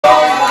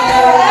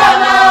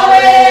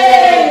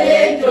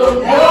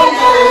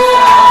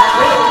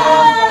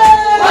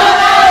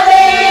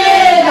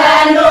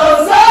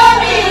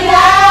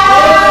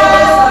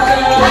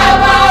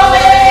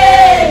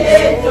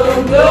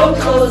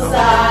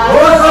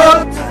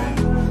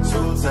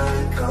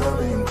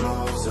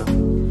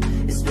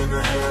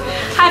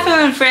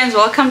friends,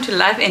 welcome to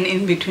Life and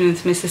In Between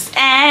with Mrs.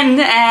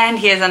 Ann, and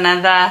here's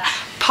another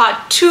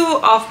part 2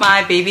 of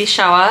my baby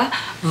shower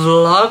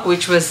vlog,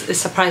 which was a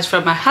surprise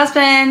from my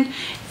husband,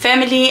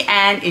 family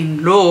and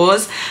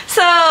in-laws.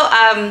 So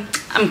I'm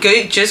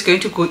just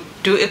going to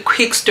do a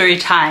quick story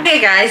time. Hey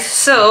guys,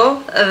 so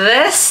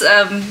this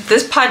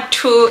part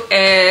 2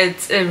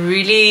 is a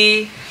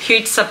really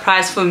huge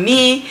surprise for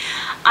me.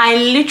 I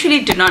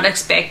literally did not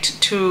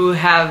expect to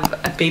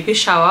have a baby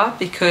shower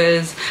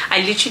because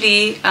I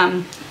literally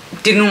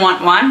didn't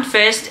want one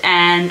first,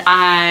 and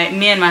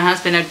me and my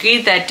husband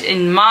agreed that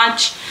in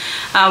March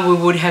we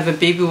would have a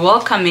baby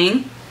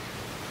welcoming,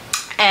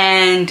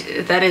 and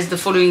that is the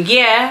following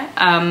year,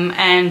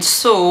 and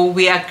so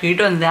we agreed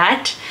on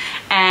that.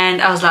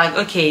 And I was like,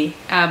 okay,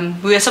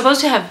 we were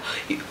supposed to have,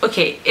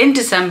 in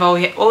December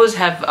we always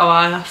have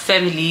our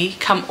family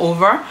come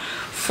over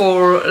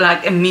for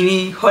like a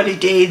mini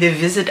holiday. They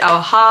visit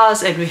our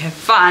house and we have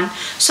fun.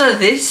 So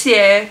this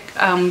year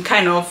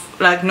kind of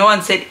like no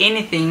one said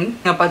anything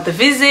about the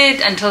visit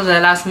until the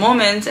last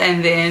moment,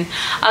 and then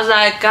I was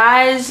like,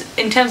 guys,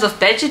 in terms of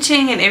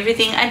budgeting and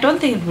everything, I don't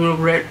think it will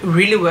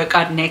really work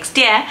out next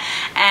year,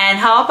 and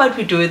how about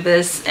we do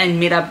this and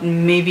meet up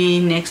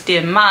maybe next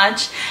year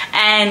March.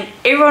 And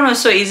everyone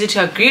was so easy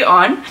to agree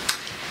on.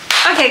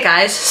 Okay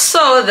guys,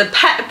 so the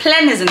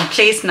plan is in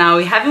place now.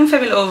 We're having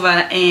family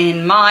over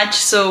in March,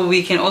 so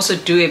we can also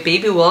do a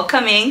baby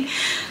welcoming.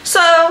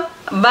 So,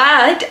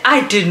 but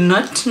I did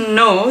not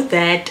know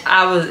that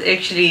I was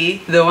actually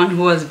the one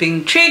who was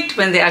being tricked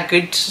when they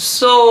agreed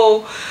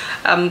so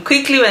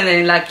quickly, when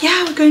they're like,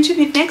 yeah, we're going to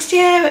meet next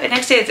year.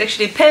 Next year it's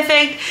actually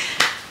perfect.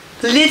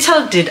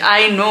 Little did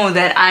I know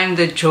that I'm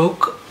the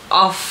joke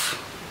of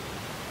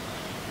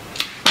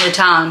the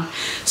town.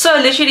 So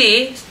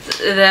literally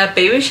the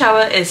baby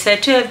shower is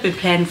said to have been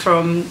planned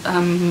from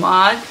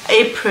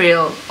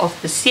April of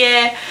this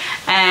year,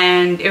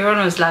 and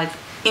everyone was like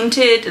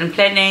into it and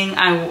planning.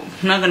 I'm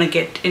not gonna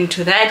get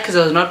into that because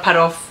I was not part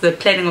of the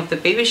planning of the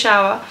baby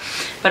shower,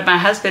 but my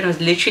husband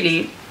was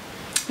literally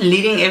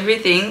leading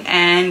everything,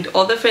 and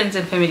all the friends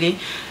and family,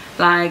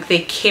 like, they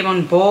came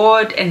on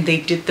board and they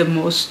did the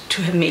most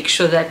to make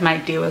sure that my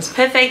day was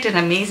perfect and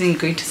amazing.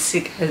 Going to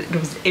see, it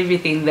was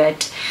everything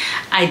that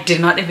I did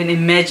not even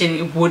imagine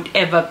it would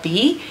ever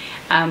be,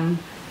 and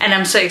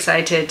I'm so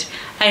excited.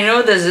 I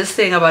know there's this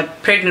thing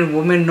about pregnant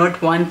women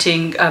not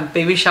wanting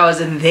baby showers,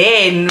 and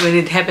then when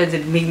it happens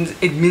it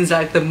means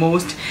like the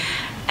most,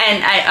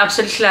 and I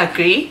absolutely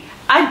agree.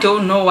 I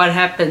don't know what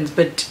happens,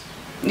 but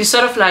you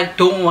sort of like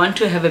don't want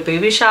to have a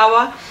baby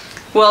shower.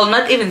 Well,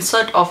 not even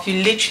sort of,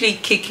 you're literally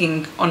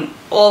kicking on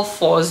all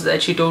fours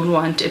that you don't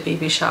want a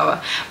baby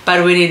shower.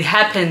 But when it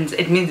happens,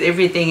 it means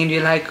everything, and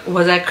you're like,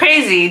 was I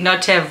crazy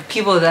not to have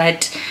people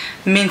that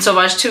mean so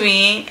much to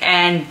me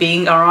and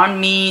being around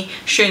me,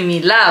 showing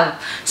me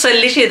love? So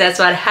literally that's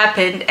what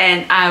happened,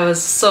 and I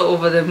was so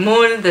over the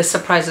moon. The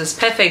surprise was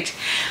perfect.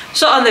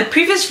 So on the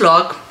previous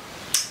vlog,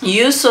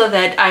 you saw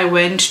that I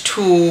went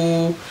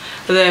to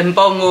the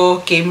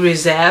Mbongo Game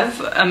Reserve,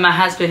 my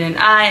husband and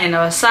I and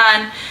our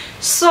son.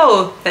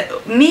 So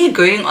me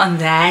going on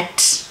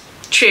that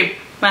trip,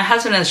 my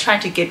husband was trying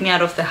to get me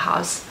out of the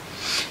house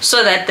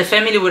so that the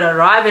family would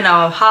arrive in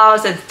our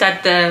house and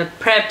start the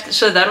prep.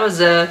 So that was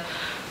a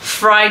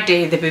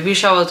Friday. The baby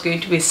shower was going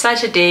to be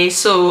Saturday.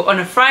 So on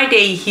a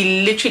Friday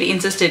he literally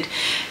insisted,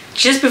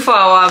 just before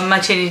our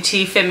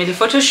maternity family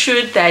photo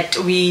shoot, that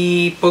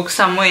we book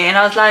somewhere, and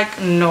I was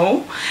like,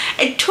 no.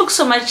 It took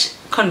so much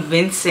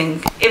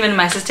convincing. Even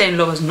my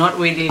sister-in-law was not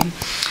willing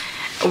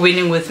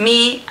with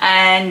me,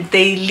 and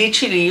they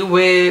literally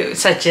were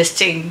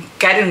suggesting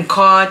Garden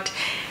Court,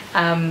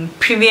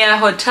 Premier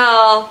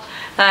Hotel,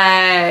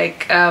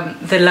 like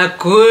the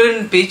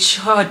Lagoon Beach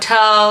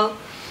Hotel.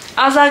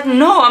 I was like,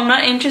 no, I'm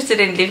not interested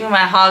in leaving my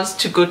house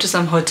to go to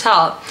some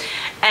hotel.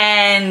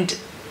 And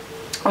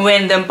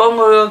when the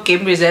Mbongo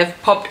Game Reserve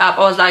popped up,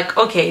 I was like,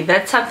 okay,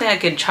 that's something I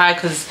could try,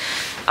 because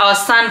our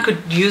son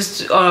could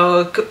use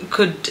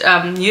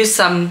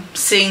some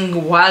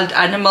seeing wild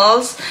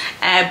animals,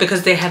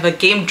 because they have a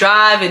game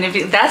drive and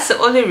everything. That's the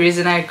only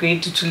reason I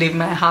agreed to leave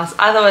my house.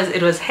 Otherwise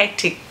it was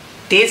hectic.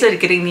 Days were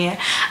getting near.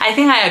 I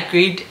think I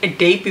agreed a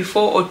day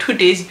before or 2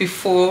 days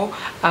before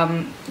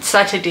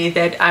Saturday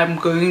that I'm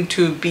going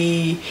to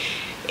be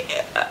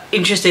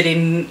interested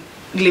in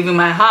leaving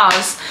my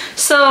house.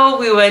 So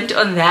we went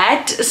on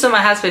that. So my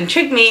husband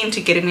tricked me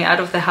into getting me out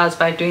of the house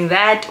by doing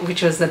that,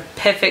 which was the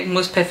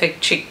most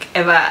perfect trick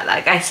ever.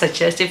 Like, I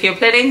suggest, if you're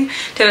planning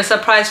to have a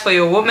surprise for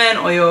your woman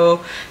or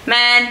your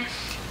man,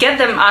 get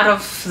them out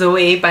of the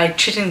way by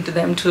treating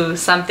them to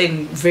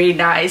something very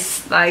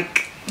nice.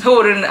 Like, who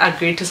wouldn't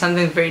agree to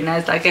something very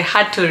nice? Like, I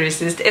had to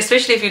resist,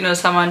 especially if you know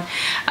someone,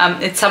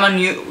 it's someone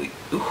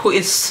who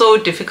is so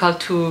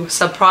difficult to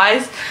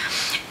surprise.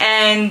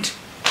 And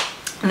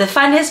the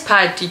funniest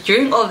part,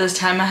 during all this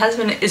time, my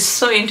husband is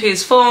so into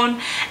his phone,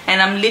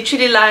 and I'm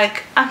literally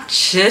like, I'm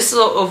just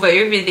so over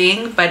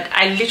everything. But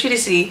I literally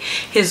see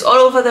he's all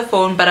over the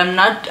phone, but I'm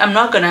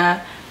not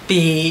gonna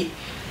be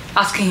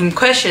asking him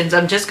questions.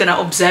 I'm just gonna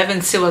observe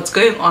and see what's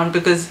going on,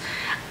 because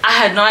I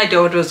had no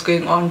idea what was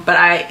going on,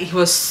 but he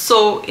was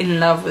so in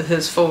love with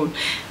his phone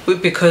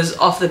because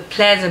of the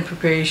plans and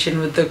preparation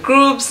with the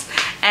groups.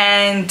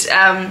 And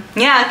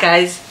yeah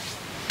guys,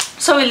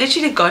 so we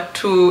literally got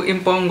to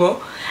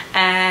Impongo,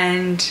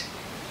 and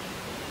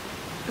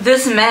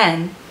this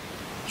man,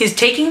 he's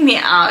taking me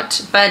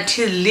out, but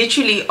he's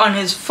literally on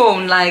his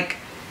phone. Like,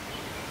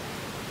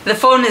 the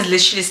phone is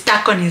literally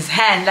stuck on his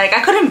hand. Like,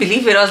 I couldn't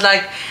believe it. I was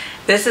like,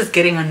 this is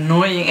getting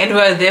annoying. And we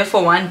were there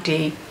for one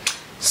day.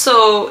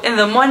 So in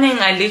the morning,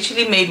 I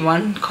literally made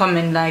one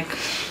comment like,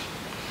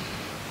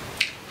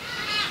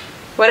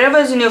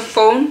 whatever's in your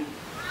phone,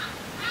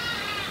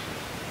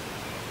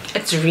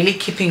 it's really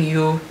keeping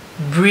you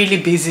really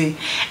busy.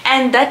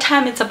 And that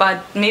time it's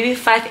about maybe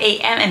 5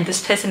 a.m. and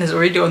this person is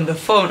already on the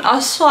phone. I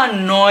was so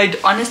annoyed,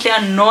 honestly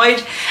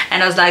annoyed,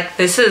 and I was like,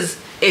 this is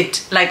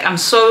it. Like, I'm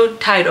so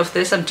tired of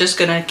this. I'm just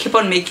gonna keep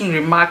on making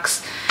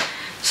remarks.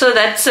 So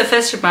that's the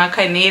first remark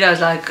I made. I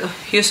was like,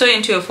 you're so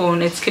into your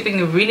phone, it's keeping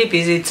you really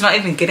busy, it's not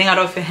even getting out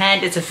of your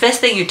hand, it's the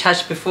first thing you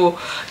touch before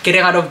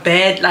getting out of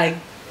bed. Like,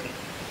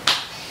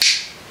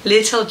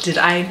 little did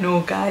I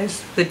know,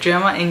 guys, the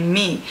drama in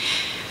me.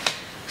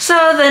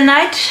 So the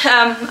night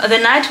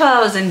while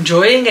I was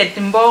enjoying at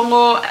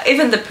Impongo,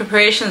 even the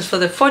preparations for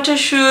the photo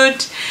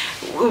shoot,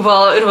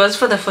 well, it was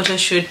for the photo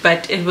shoot,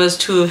 but it was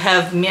to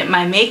have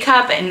my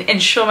makeup and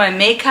ensure my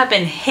makeup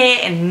and hair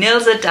and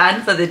nails are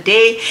done for the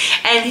day.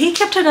 And he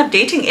kept on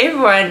updating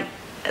everyone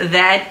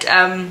that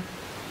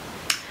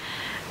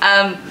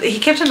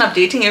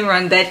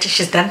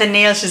she's done the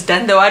nails, she's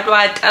done the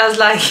what. I was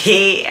like,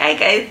 hey, hi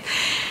guys,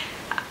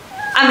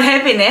 I'm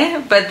happy,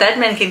 ne? But that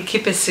man can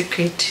keep a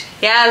secret.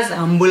 Yes,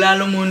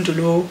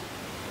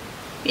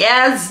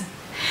 yes.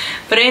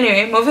 But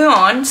anyway, moving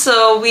on.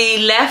 So we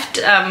left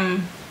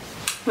the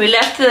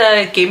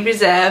game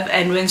reserve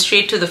and went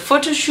straight to the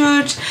photo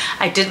shoot.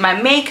 I did my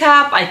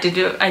makeup,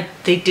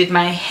 they did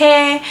my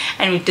hair,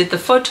 and we did the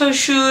photo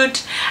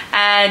shoot.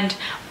 And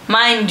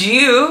mind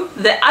you,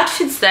 the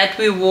outfits that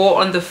we wore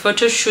on the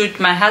photo shoot,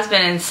 my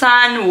husband and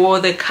son wore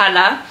the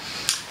color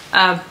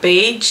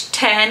beige,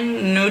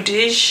 tan,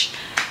 nudish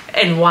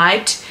and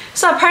white.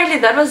 So apparently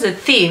that was the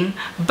theme.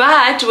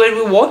 But when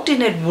we walked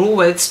in at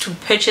Woolworths to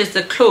purchase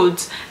the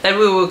clothes that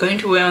we were going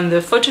to wear on the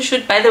photo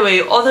shoot, by the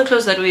way, all the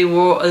clothes that we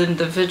wore on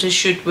the photo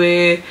shoot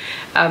were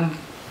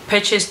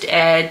purchased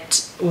at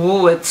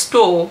Woolworths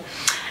store.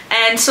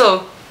 And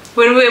so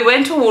when we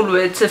went to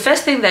Woolworths, the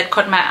first thing that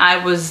caught my eye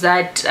was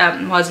that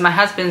was my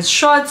husband's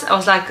shorts. I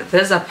was like,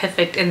 these are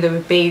perfect, and they were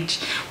beige,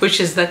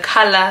 which is the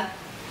color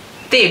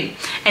theme.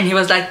 And he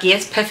was like,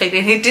 yes, perfect.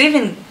 And he didn't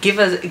even give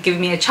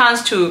me a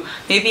chance to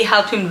maybe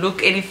help him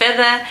look any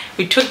further.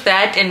 We took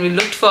that and we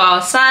looked for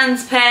our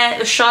son's pair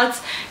of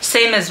shorts,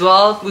 same as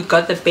well. We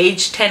got the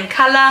beige tan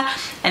color,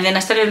 and then I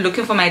started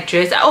looking for my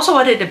dress. I also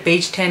wanted a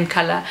beige tan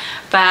color,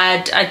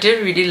 but I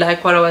didn't really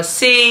like what I was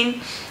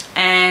seeing,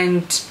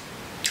 and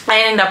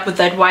I ended up with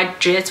that white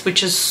dress,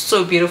 which is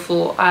so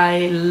beautiful.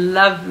 I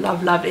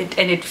love it,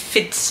 and it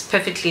fits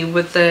perfectly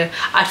with the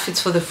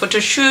outfits for the photo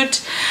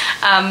shoot.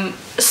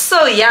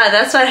 So yeah,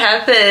 that's what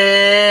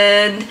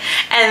happened.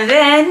 And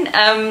then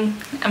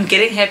I'm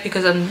getting happy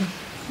because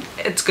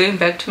it's going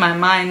back to my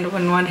mind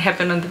when what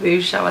happened on the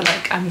baby shower.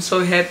 Like, I'm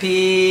so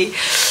happy.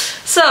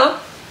 So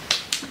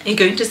you're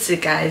going to see,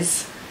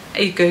 guys,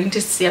 are you going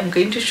to see? I'm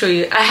going to show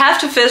you. I have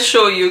to first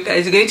show you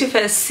guys. You're going to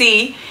first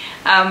see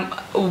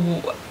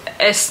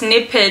a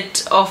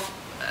snippet of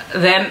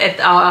them at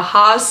our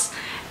house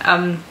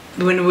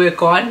when we were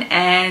gone,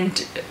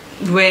 and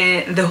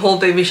when the whole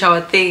baby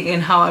shower thing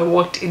and how I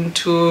walked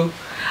into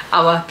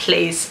our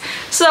place.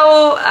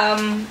 So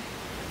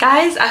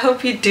guys, I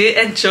hope you do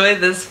enjoy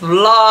this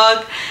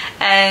vlog.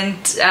 And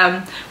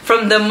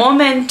from the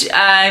moment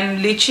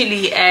I'm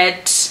literally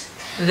at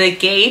the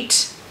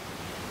gate,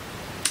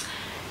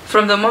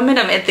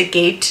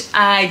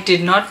 I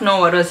did not know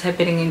what was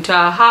happening into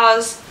our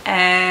house.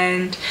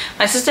 And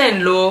my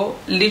sister-in-law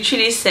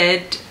literally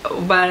said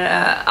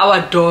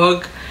our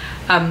dog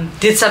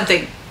did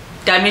something,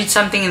 damaged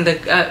something in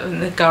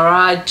the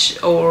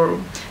garage or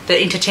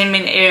the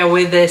entertainment area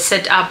where the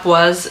setup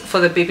was for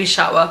the baby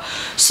shower.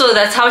 So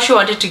that's how she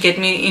wanted to get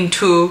me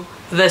into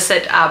the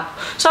setup.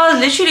 So I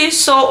was literally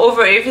so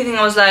over everything.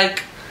 I was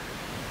like,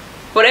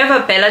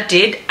 whatever Bella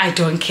did, I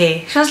don't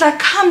care. She was like,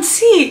 come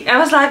see. I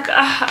was like,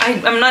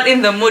 I'm not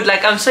in the mood.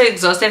 Like, I'm so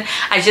exhausted.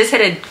 I just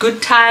had a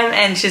good time,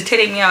 and she's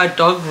telling me our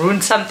dog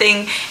ruined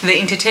something in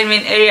the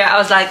entertainment area. I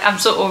was like, I'm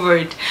so over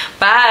it.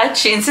 But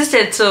she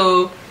insisted,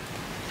 so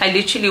I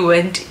literally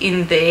went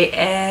in there,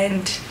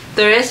 and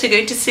the rest you're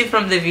going to see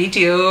from the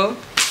video.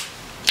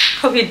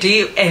 Hope you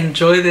do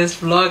enjoy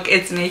this vlog.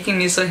 It's making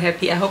me so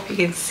happy. I hope you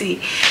can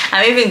see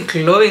I'm even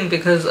glowing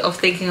because of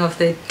thinking of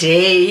the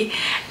day,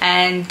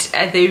 and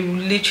they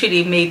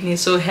literally made me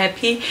so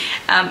happy.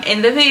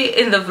 In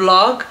the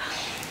vlog,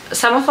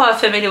 some of our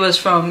family was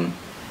from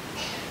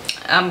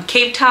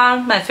Cape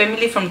Town, my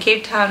family from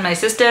Cape Town, my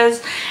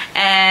sisters,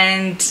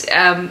 and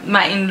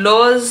my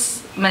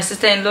in-laws, my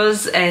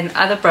sister-in-laws and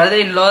other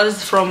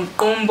brother-in-laws from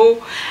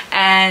Kumbu,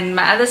 and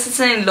my other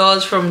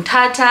sister-in-laws from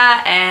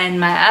Tata, and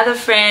my other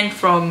friend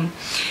from,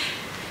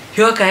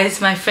 yo guys,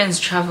 my friends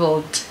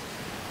traveled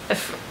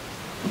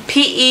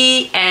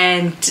PE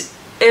and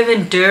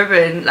even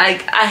Durban.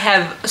 Like, I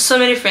have so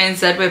many friends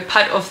that were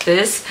part of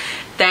this,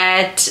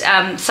 that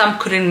some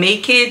couldn't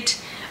make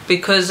it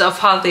because of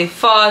how they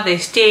far they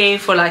stay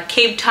for, like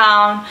Cape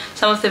Town.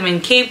 Some of them in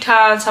Cape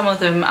Town, some of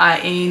them are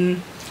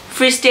in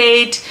Free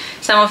State,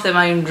 some of them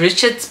are in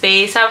Richards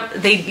Bay. Some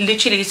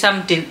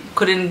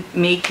couldn't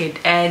make it,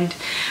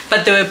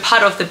 but they were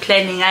part of the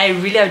planning. I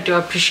really do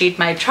appreciate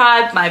my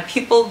tribe, my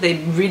people. They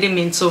really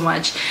mean so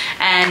much,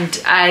 and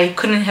I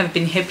couldn't have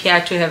been happier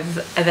to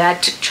have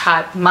that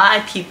tribe, my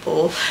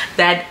people,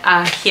 that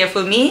are here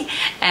for me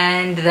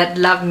and that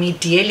love me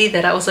dearly,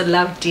 that I also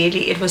love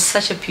dearly. It was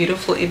such a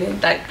beautiful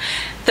event, like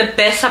the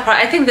best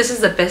surprise. I think this is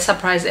the best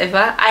surprise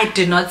ever. I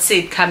did not see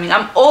it coming.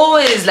 I'm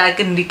always like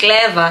in the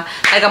clever,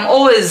 like I'm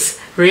always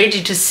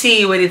ready to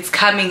see when it's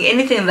coming.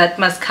 Anything that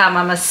must come,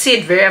 I must see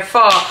it very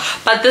far.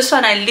 But this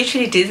one, I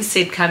literally didn't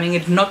see it coming.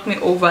 It knocked me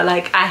over.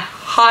 Like, I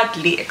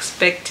hardly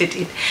expected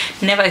it.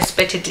 Never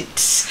expected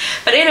it.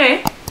 But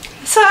anyway,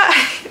 so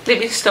let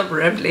me stop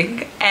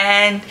rambling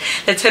and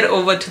let's head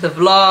over to the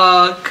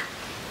vlog.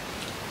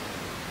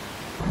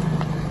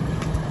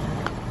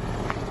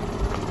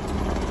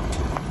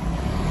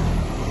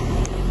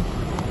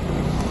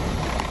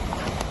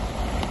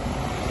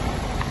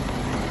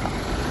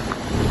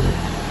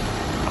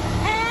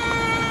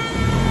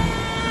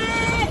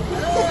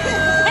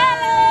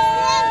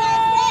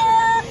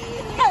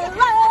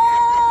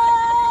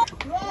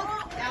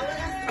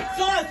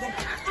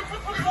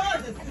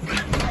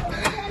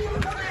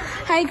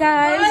 Hi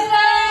guys.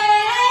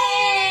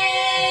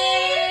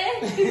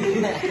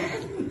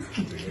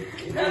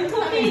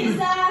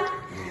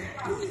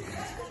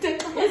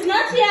 It's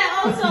not here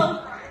also.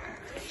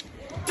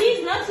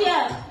 He's not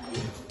here.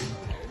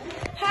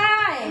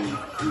 Hi.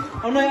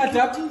 Oh no, I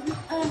dropped.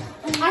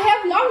 I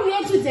have long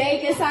hair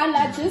today,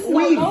 Kesala. Just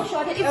no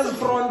short. It's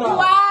what?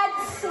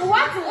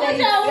 What?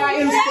 Hello.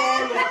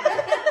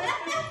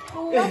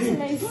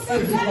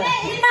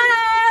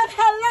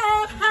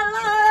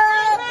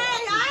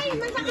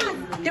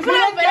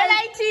 Different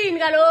lighting,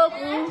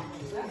 kaloku.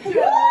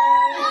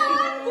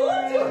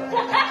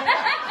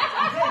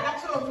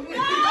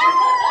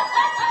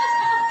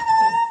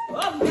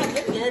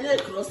 Yeah,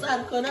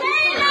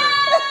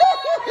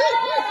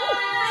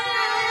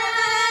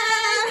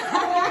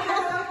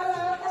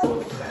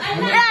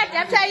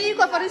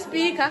 for the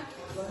speaker.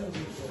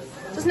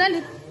 Just not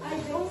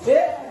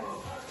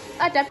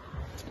adapt.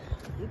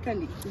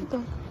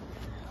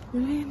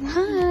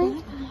 Hi.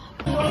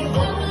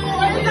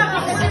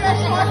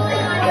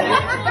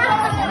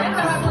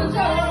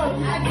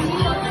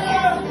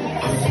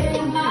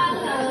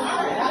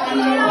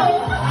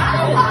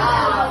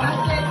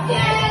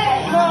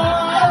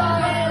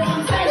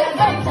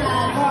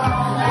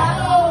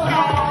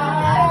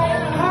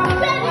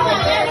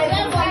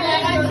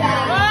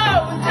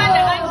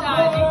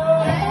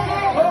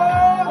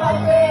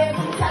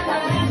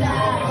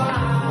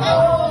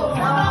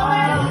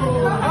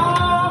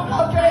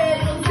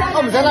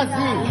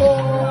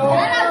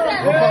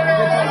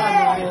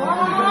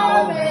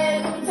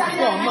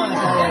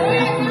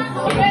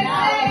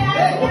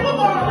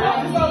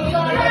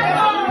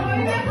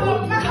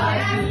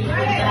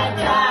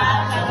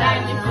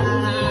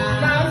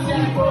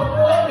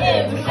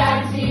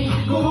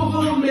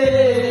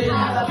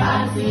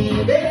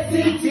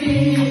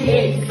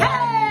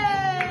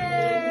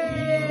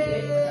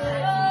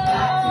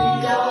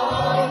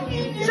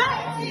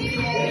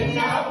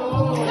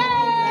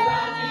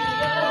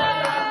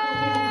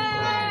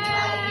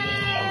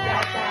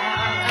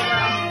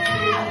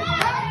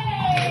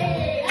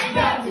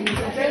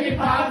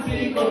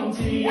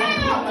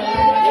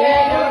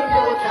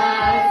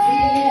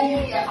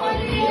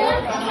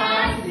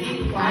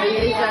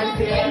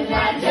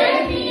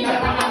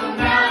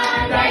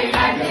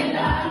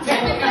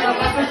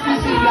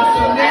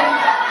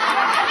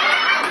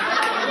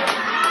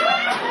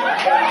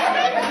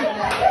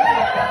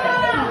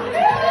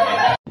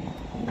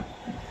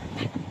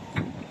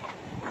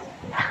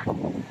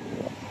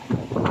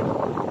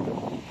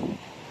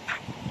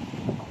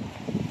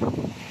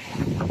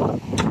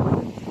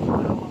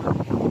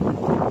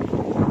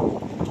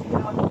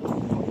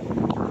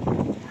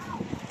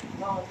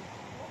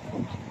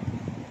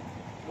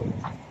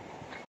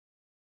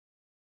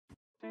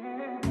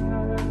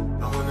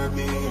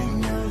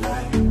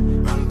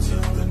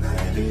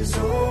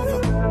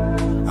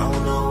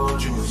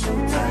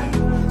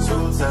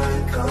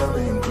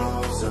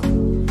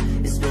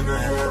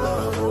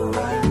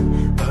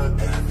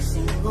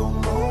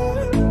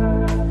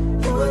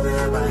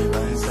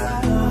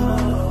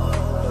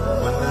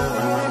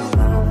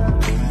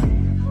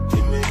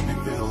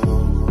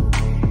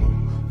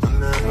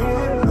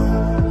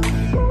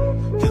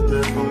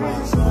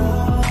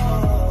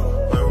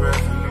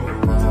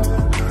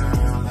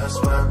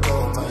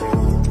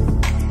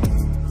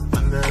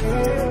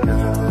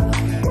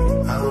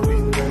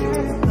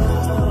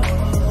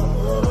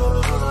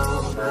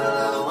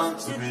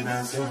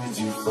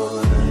 infinity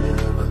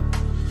forever.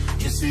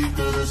 You see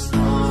through the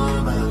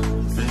storm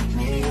and take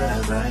me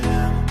as I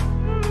am.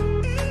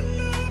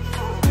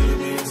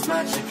 Baby, it's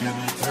magic, let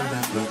me turn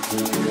that look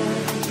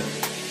together.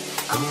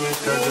 Come here,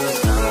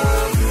 cause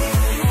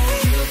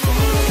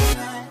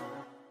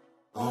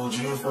hold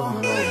you for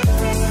right now.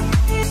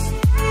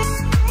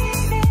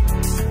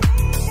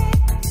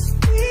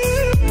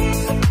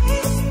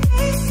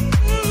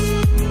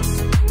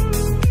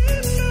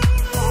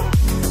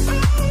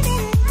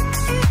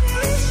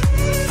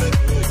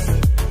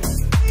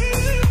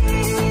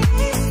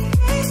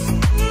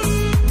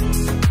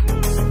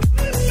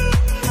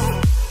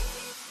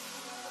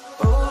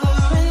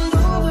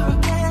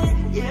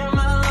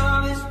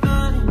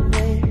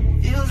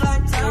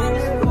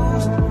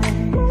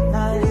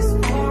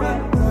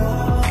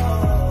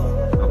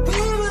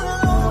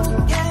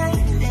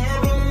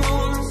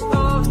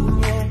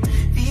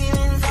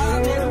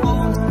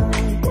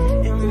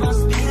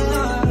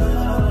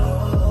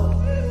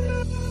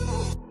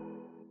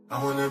 I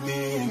wanna be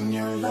in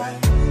your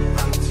life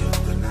until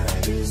the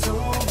night is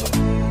over.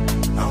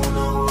 I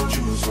wanna hold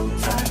you so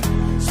tight,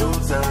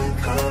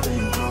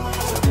 coming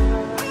closer.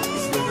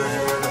 It's never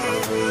had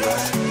of a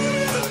life,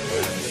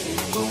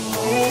 go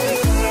more.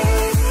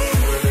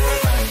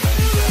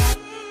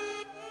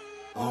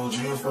 Hold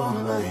you for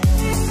life.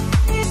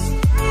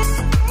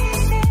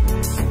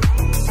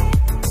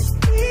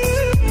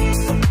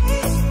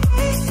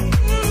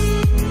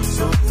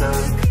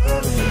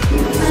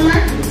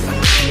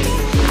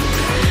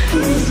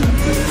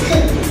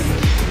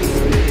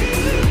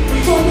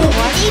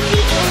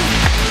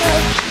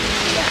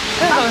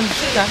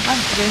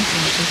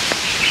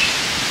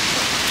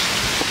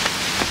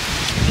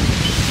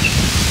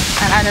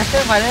 And I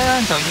understand why they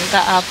don't you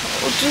got up.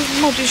 What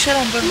do you shut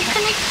up? Can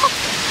I talk?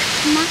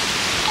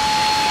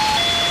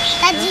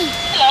 Daddy.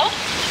 Hello?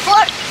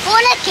 For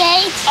the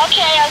gate.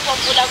 Okay, I'll go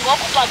to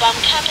Baba. I'm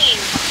coming.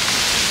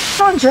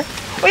 Sonje,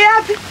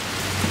 uyapi?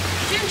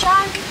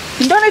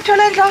 Ntoni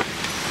ethola endla?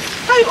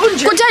 Hayi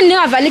unje. Kuthani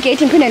ningavali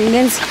igate ngiphinde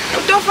ninenze?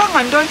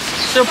 Utofanga ntoni?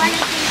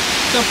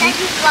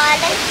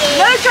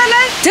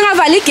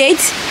 Ndingavali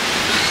igate.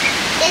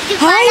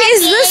 Hi,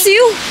 is this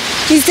you?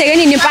 He's taking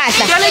in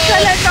impahla.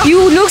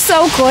 You look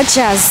so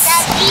gorgeous.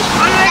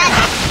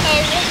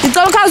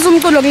 Ngicela ukwazi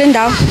umculo kule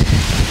ndawo.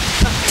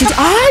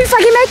 Hayi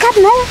ufake makeup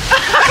no?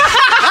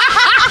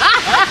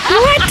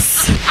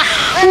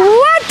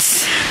 What?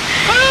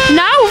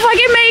 Now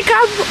ufake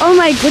makeup? Oh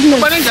my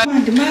goodness.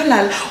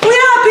 Ndimalala.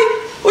 Uyapi?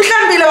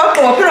 Uhlambile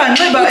wagqoka phela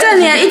wanxiba.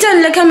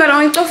 Ithani le camera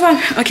on.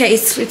 Okay,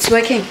 it's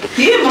working.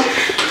 Yima.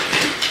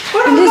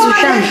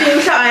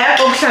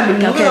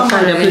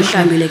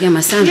 Uhlambile ke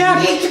masana.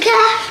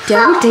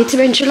 Ndiyakudate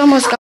bentshilo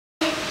mosika.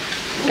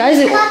 Guys,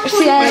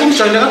 siya.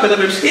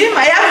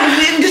 Yima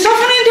yazi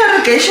ndisafuna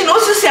interrogation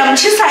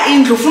usisiyamtshisa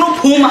indlu ufuna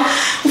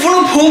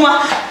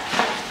uphuma.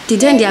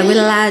 Ndithe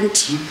ndiyakwela lunch.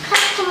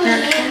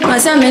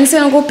 Masihambeni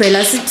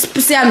senokubhela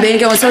sihambeni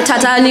ke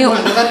ngosothathani.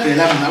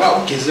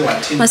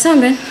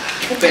 Masihambeni.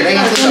 Ubhela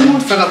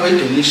ngafaka kwa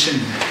donation.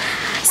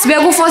 Sibe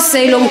ku for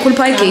sale omkhulu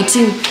pha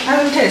egateini.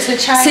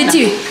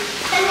 Sithi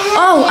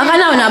oh,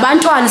 akanawo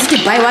nabantwana sithi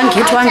buy one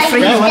get one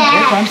free.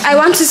 I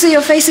want to see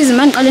your faces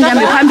man qale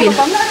ndihambe phambili.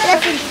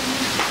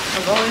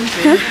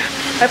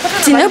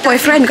 Dine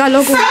boyfriend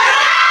kaloku.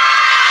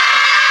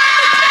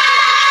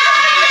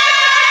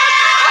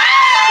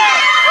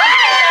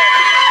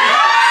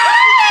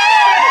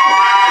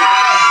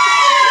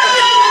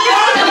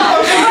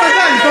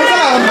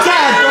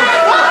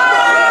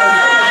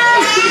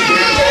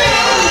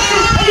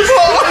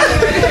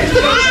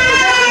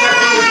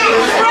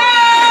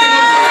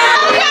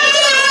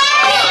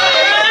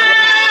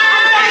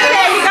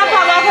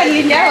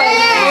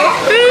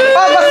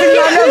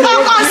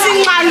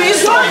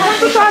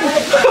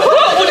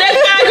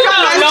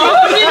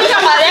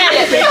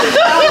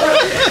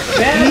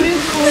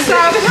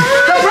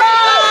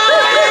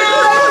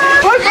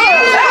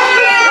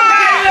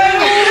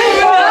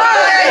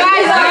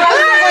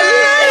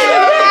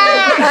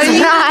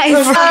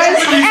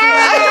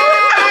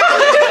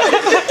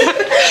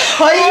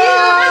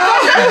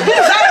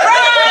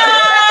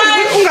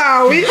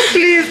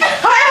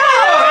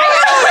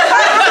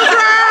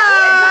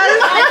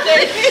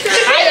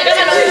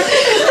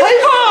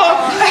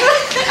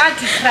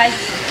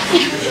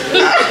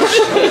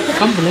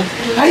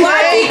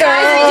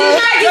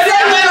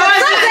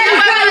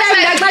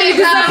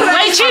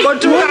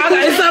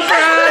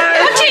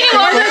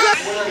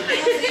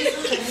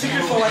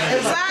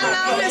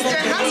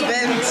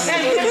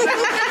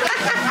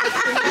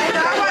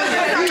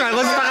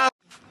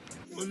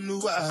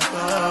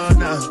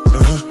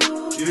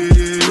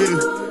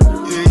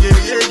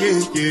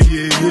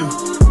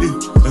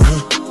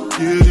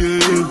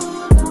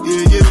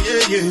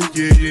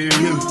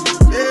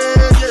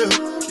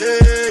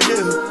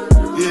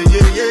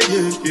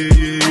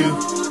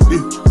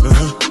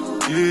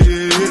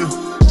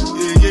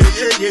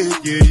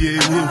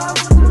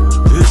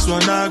 This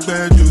one I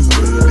bet you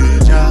the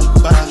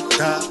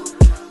jabata.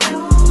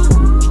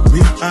 Me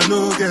I no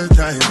get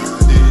time.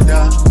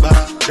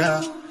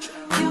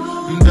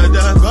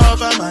 Dada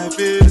cover my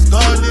face,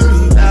 calling me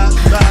that.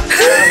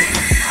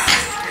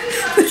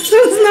 This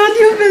was not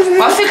your business.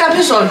 What's the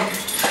episode?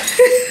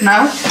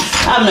 Now?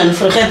 I'm not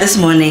forget this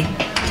morning.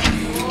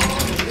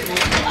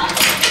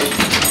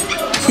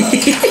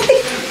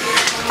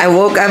 I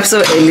woke up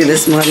so early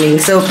this morning,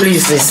 so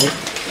please listen.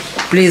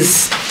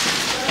 Please.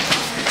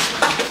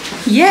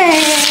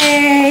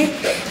 Yay!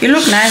 You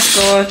look nice,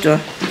 Godo.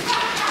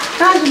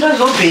 Can't you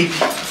go, baby?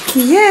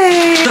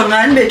 Yay! The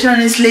man better on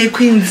his slave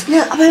queens.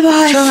 Yeah,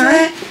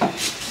 bye-bye.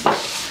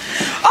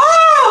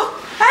 Oh!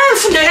 I'm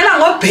fundekela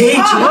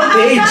ngobheji,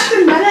 ngobheji.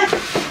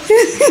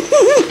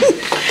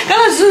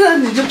 Kana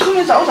Susan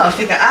ndiqhumisa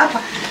uzawufika apha.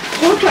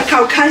 Kodwa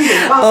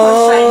khawukhandele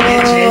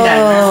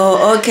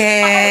Oh,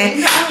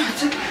 okay.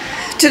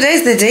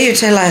 Today's the day you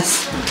tell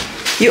us.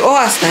 You owe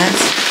us that.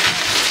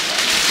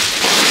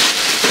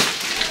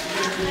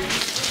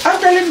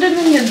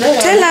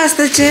 Tell us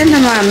the agenda,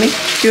 mommy.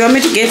 Do you want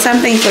me to get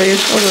something for you?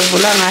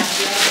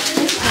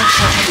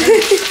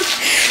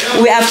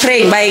 We are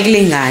praying by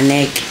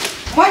Glingane.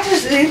 What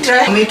is it?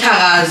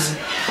 Mithakazi.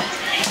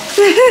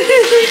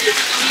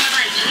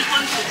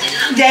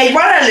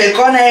 Ndiyayibona le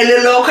kona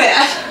elilokho.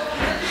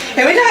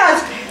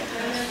 Mithakazi.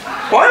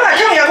 Wona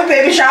nje uya ku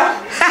baby shop.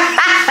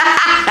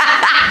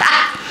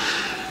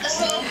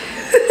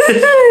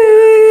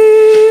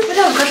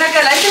 Mina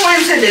ngikhohlakala athi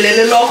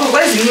wangisendelele lokho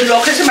kwezinye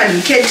lokho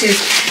esimandikhethi.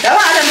 Yaba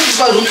hata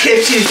ngikwazi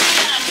ukukhethi.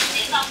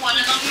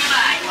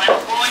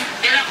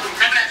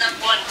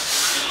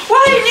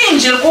 Why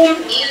ninje kum?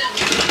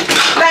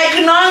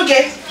 Like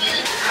nonke.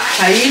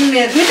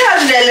 Hayini,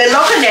 Mithazilele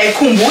lokho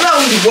ndiyayikhumbula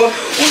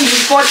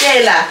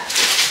undifotela.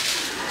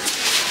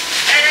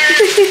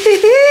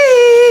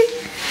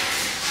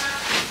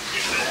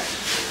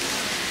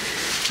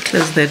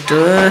 Close the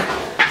door.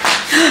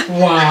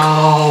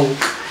 Wow.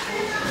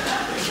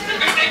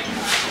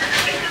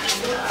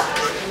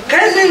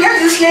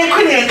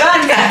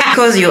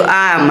 Because you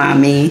are,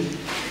 mommy.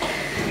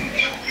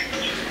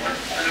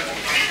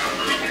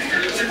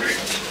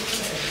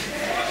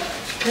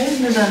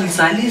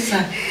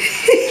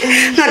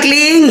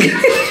 Ngakling.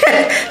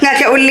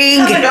 Ngakhe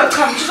uling.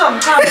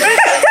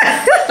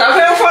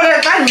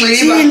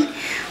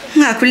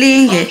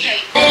 Ngakulinge.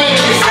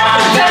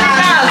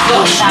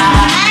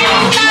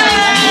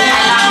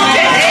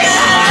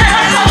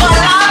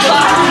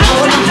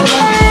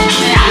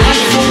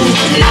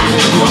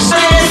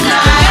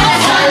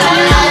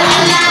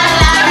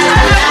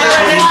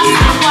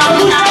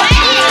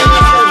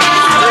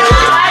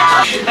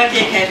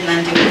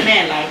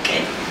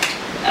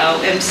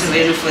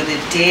 MC for the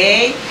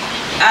day.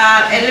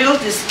 A little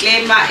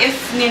disclaimer: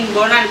 if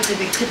Ninbona and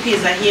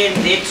Trippis are here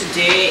and there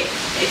today,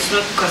 it's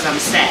not because I'm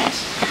sad.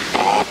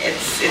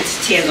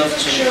 It's tears of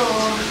joy.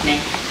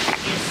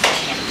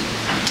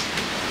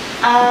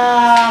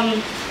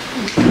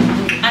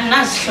 And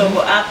that's show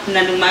up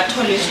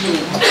Nanumatoli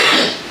school.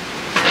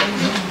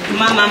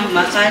 Mama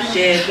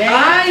Makaje.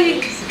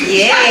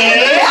 Yeah.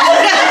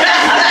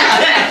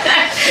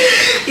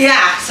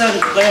 Yeah, so I'm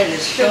going to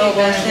show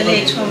the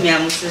late home,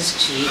 Mrs.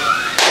 G.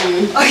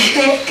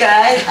 Okay,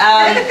 guys.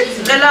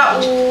 Gala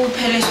u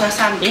Pelis was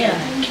some beer.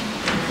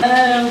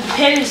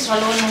 Pelis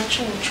walona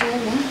chuchu.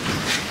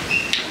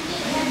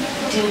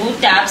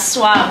 Ndingudab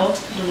swabo,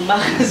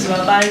 ndimakazi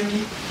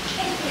wabanye.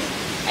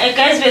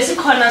 Guys,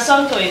 besikhona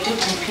sonke wethu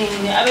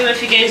egrouphini abe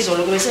befike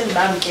izolo kube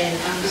sendibamkela.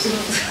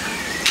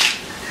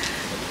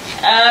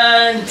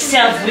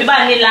 Siyavuya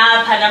bani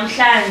lapha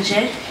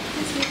namhlanje.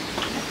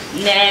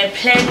 Ne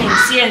planning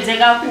siyenze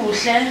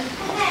kakuhle.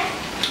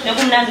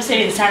 Bekumnandi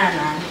usebenzisana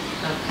nani.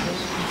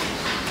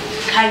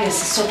 Khange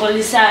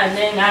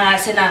sisokolisane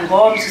ngangase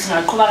nangomso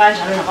singaqhubha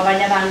kanjalo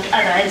nakwabanye abantu.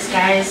 Otherwise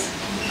guys,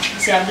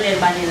 siyabulela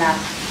bani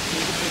lapha.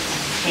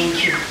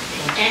 Thank you.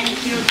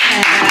 Thank you.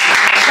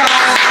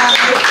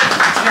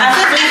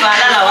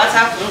 Asizivala la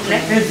WhatsApp group le.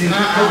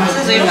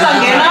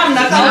 Asizoyingena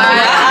mna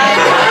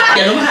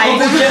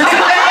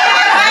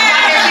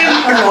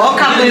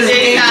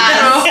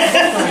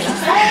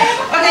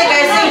Okay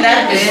guys, seeing that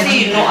we see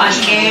you know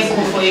Ashke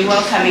for your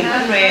welcoming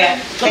prayer.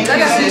 Thank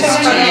you,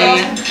 sister.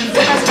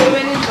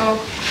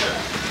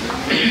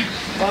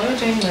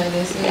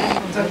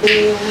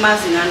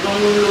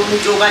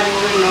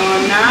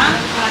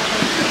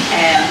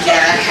 And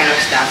that kind of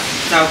stuff.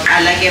 So I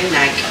like him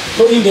like.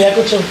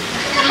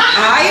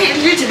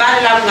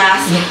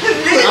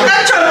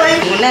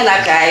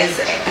 Guys,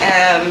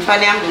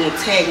 funny I'm going to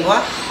tell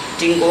you.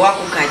 Dingowa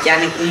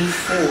kukatyane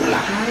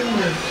kumfula.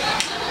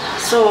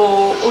 So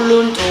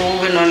uluntu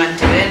went on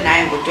until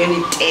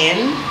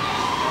 2010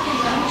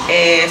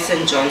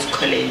 St. John's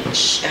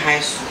College High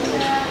School.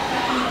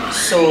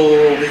 So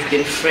we've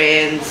been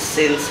friends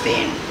since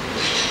then.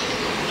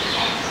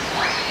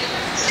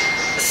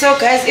 So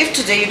guys, if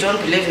today you don't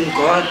believe in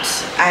God,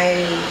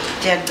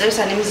 there's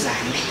an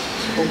imzame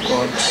for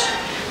God,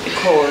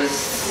 because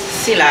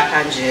sila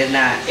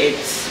kanjena,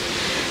 it's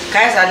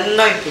guys, I'm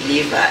not a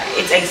believer.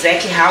 It's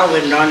exactly how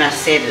Winona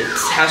said it,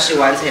 how she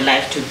wants her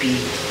life to be.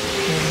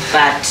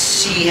 But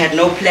she had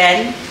no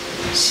plan,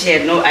 she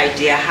had no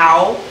idea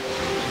how,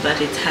 but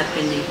it's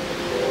happening.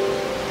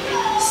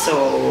 So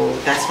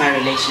that's my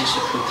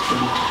relationship with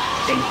food.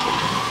 Thank you.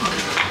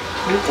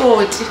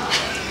 Ukoti.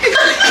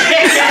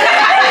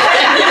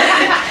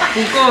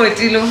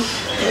 Ukoti lo.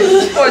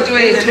 Ukoti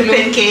wethu lo.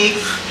 Pancake.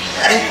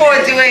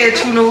 Ukoti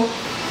wethu lo.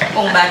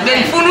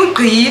 Benifuna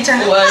ugqitha.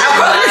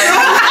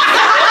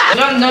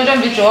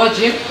 Nontombi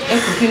George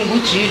egruphini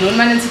kuJilo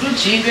manje sithi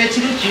uJilo ethi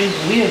uJilo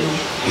uye lo.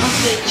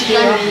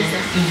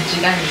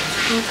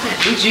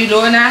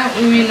 uJilo na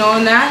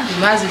uwinona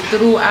ndimazi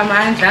through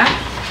Amandla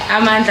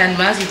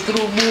ndimazi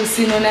through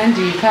Busi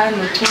noNandipha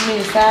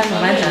noChumisa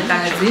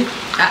noMandlakazi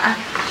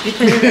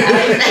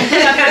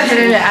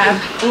iphelele apha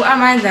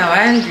uAmandla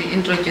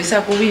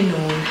wandi-introducer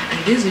kuWinona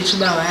andizitsho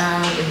uba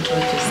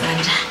waya-introducer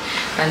njani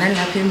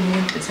banalapha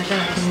eMonti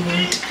sahlala lapha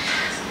eMonti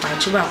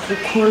watsho uba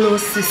kukholo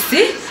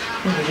sisi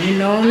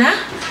nguWinona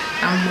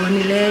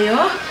ambonileyo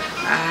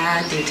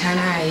adetha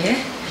naye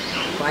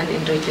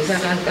wandi-introducer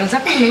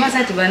angisaphume uba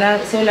sadibana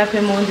solapha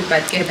eMonti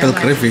but ke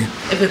Belgrave.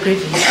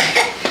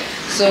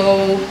 So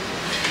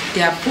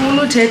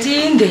ndiyafuna uthetha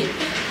inde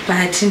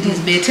but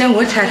ndizibethe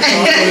ngothatha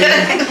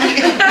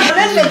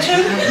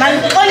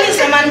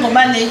mandixolise mani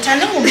ngoba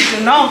ndiyithanda ngumntu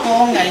noko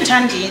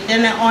ongayithandi into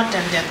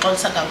ene-order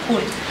ndiyaxolisa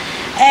kakhulu.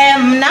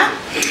 Mna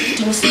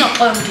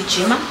ndingusinoxolo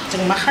ndijima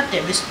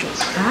ndingumarhadebe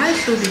isiduko. hayi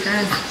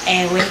hlobikazi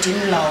Ewe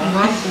ndimlowo.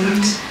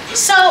 ngaguthi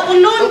So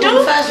uluntu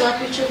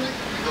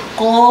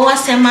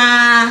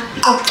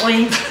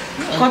ngowasemaxoxweni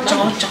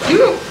koJojo.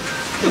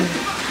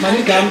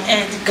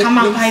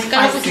 Ndikhama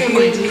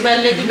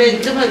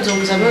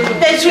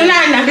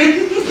bethunana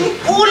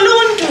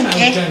uluntu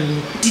ke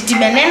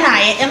ndidibene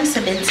naye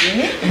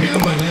emsebenzini.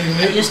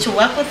 I used to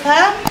work with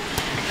her.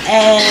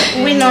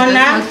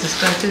 Winona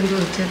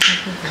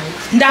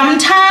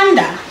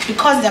ndamthanda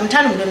because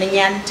ndiyamthanda umuntu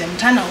onenyani,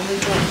 ndiyamthanda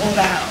umuntu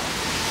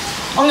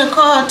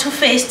ongekho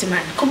two-faced man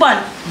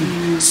kubona.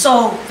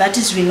 So that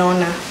is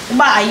Winona.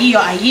 Uba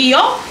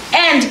ayiyo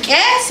and ke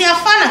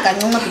siyafana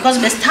kancinci because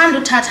besithanda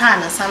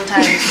uthathana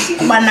sometimes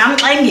kuba nam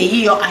xa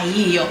ingeyiyo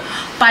ayiyo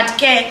but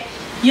ke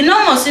you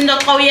know mos into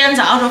xa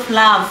uyenza out of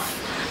love,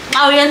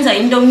 xa uyenza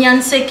into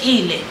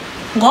unyanisekile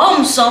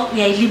ngomso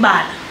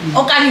uyayilibala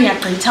okanye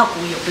uyagqitha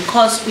kuyo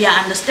because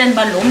uya-understand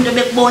uba lo muntu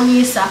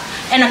ebekubonisa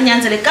and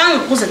akunyanzelekanga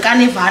ukuze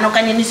kanivana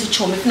okanye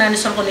nisitshomi ifuna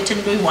nisoloko nithe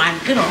into oyi-one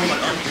lirongo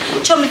lona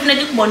tshomi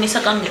ifuneka ikubonisa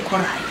kangekho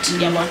right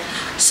ndiyabona.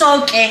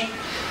 So ke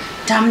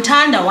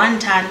ndamthanda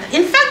wanthanda,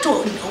 in fact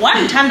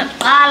wandithanda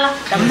kuqala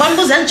ndambona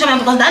ukuze nditshomi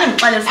because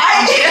ndandimxelela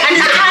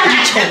andithandi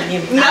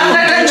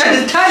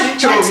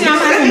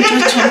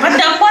but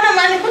ndambona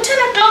mani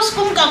kuthena close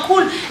kum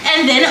kakhulu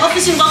and then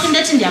eofisini kwakho into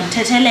ethi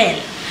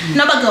ndiyamthethelela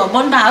noba ke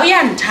wabona uba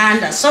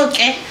uyandithanda. So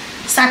ke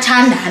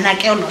sathandana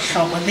ke olo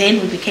hlobo, then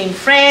we became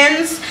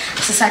friends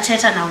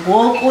sisathetha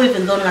nangoku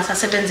even though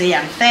ndingasasebenzi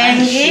eYoung Theng.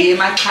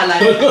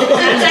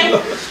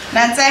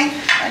 Natseng.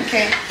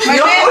 Okay.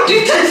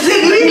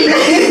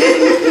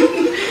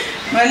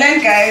 Well,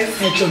 guys.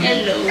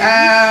 Hello.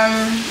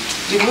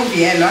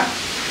 Ndinguvuyelwa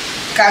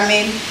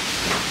Kameli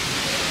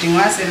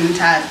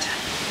ndingwasemthatha.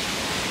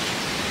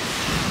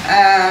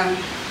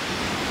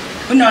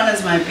 Winona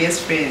is my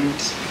best friend,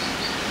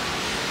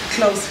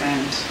 close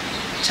friend,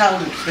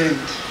 childhood friend.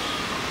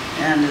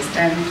 You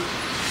understand?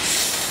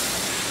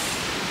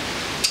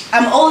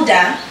 I'm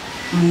older,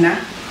 mna,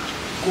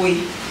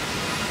 kuyi,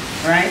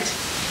 right?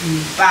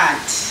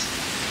 But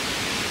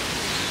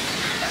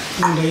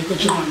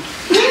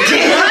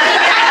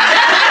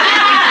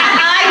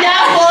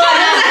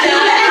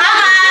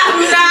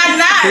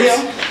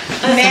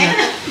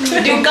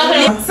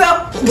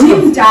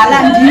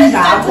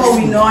So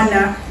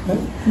Winona,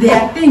 there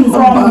are things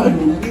wrong.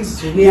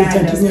 We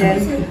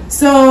understand.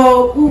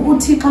 So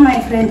uThixo my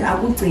friend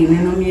akugcine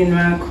nomyeni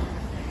wakho.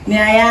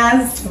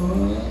 Niyayazi.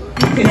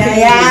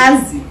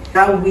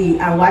 Now we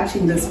are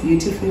watching this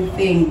beautiful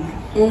thing.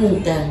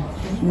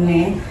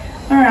 Ne.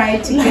 All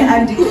right.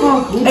 And this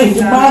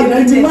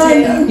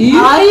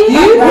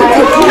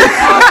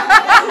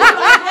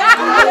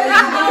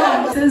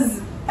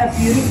is a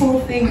beautiful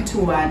thing to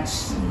watch.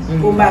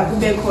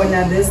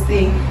 This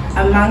thing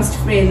amongst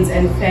friends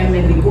and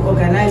family who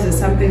organizes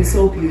something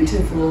so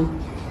beautiful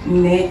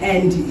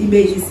and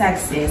it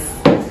success.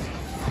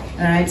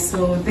 Alright,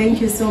 so thank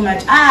you so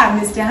much.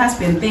 Mr.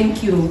 Husband,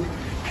 thank you.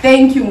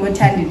 Thank you,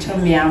 Mutandi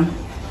Chomiam.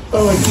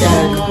 Oh,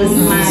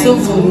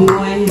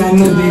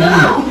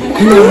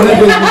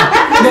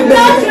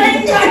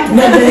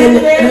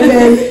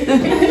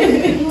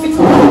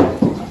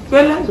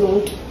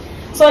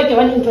 so ke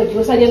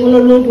wanintroduce ke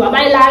kunoluntu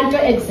abayilanto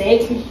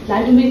exactly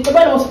lanto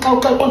uyicibela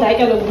ngokuqonda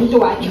ke ngomuntu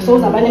wakhe so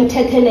uzaba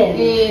nemthethelelo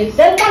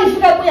then xa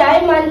ndifika kuye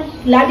hayi man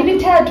lanto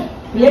ibithetho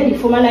le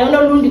ndifumana yona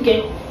oluntu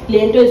ke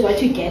lento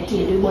ezwathi get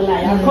lento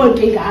ibonayo akho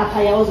nto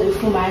ingapha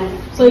yawozoyifumana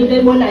so into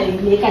ibonayo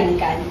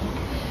inikani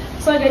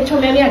so ke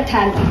Chomi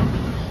uyathanda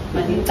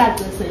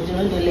mandicacise nje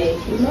loo nto leyo.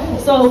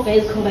 So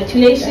guys,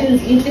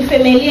 congratulations intle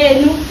family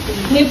yenu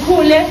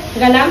nikhule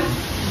nganam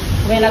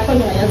wena akho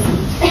nto yazi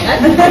I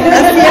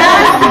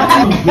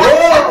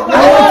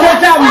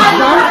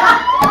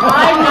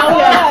know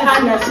we are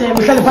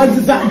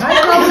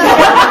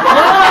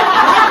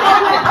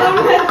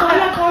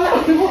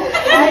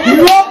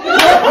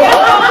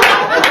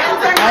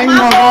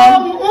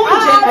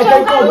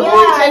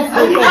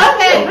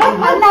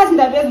Andazi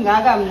indaba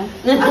ezingaka mna.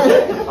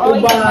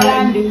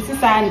 Oyibambi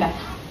usisanda.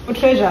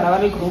 Utreasurer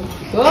wale group.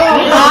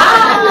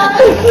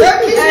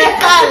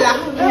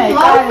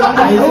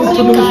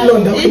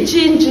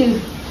 Ichinchi.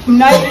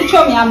 Mna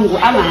ichomi yami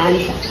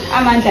nguAmandla.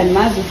 Amandla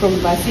ndimazi from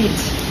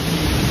Varsity.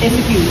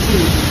 SPUT.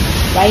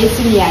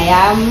 Wayesenior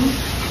yami.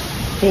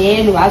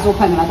 Then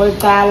wazophangela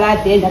kwelicala,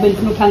 then ndabe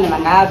ndifuna uphangela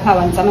ngapha,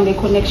 wanizama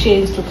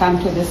nge-connections to come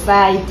to the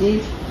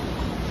side.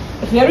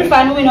 Very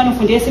fun uwena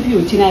ufunde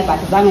SPUT naye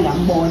but zange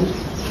ndambona.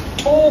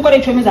 Kodwa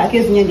iitshomi zakhe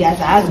ezinye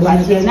ndiyazazi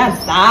but yena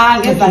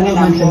zange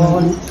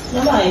ndambona.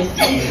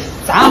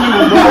 Zange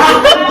ndambona.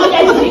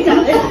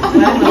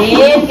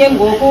 Ke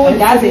ngoku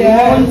ndaze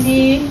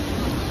imonti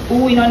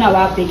uwinona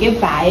wabheke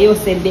eBhayi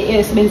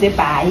osebenza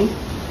eBhayi.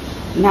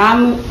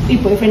 Nam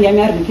i-boyfriend yami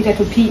yarikitha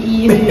to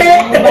PE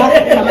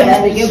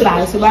ngabazeke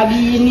eBhayi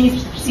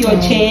sobabini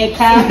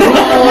siyocheka.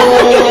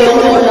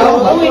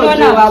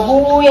 Uyinona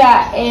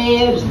wabuya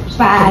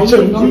eBhayi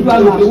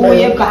nomntwana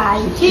wabuya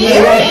eBhayi.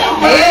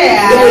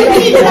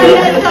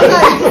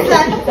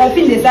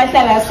 Saphinde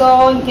sahlala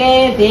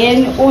sonke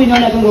then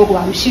uyinona ke ngoku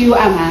wamshiya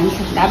uAmandla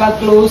ndaba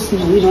close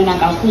noyinona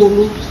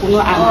kakhulu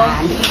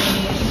kunoAmandla.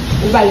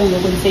 Ubaluleke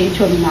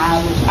kwenseyichomi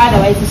nawo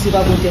otherwise sisuka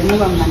kude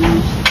ngoba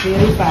mngani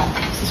very far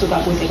sisuka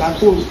kude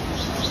kakhulu.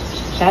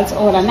 That's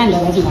all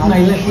anandaba ezingaka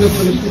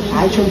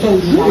hayi chonto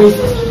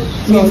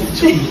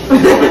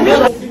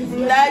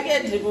Mna-ke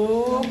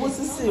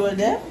ndikubusisiwe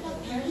ne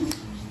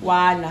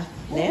wana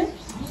ne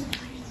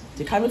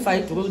ndikhame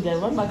ifayiduku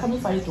ndiyabona bakhame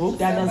ifayiduku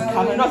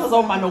ndiyazikhame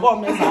nosazoma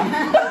nokome zam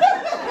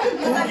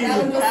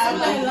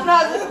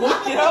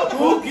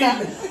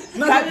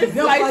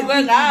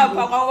khame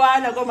ngapha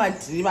kwawana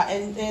koMadiba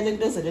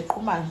lento ezele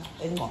eqhumana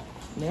engqondo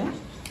ne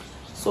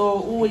so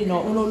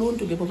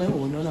unoluntu ke phoba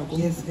engubonona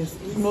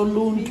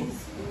unoluntu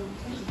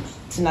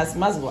thina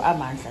simazi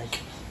ngoAmandla ke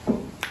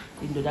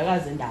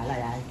indodakazi endala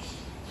yakhe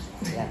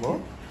yabo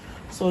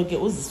so ke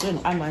uziswe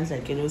noAmandla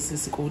ke lo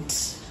sisi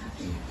kuthi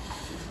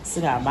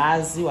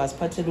singamazi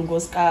wasiphathela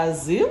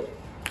unkosikazi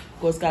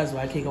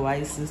wakhe ke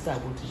wayisister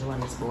kuthi njengoba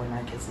nisibona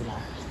ke sila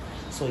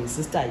so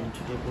isister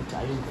yethu ke kuthi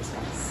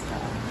ayonkosikazi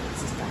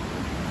sister.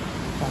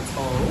 That's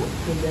all.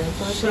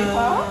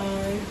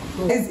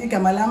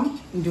 Igama lami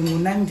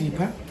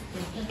ndinguNandipha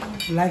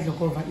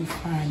Ladlokova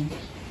Ifani.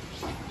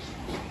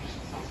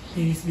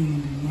 Isibini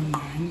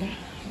ndinonqanda.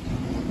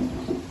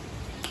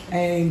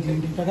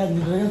 Ndidodakazi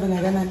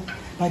ngakanani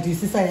but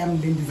isisa yami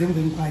le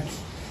ndizemveni kwakhe.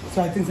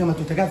 So I think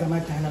singamadodakazi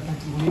amadala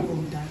but ngoyipho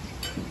omdala.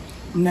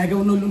 Mna ke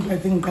unoluntu I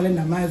think ngiqale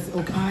ndamazi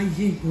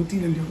okay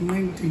bhotile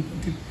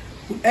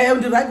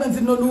ndiyakunqanda right man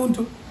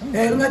sinoluntu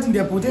ungathi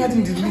ndiyabhothe ngathi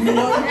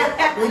ndililo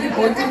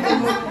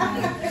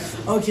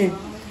okay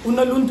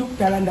unoluntu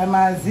kudala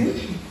ndamazi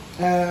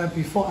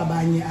before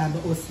abanye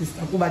aba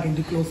sister kuba ke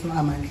ndiclose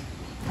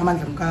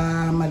noAmandla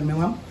mkamalume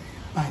wami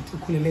but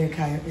ukhulele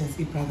ekhaya as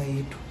ibrother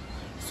yethu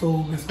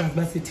so besikwazi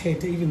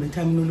basithethe even the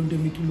time unoluntu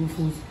emithi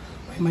ulufuzo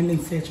wayemane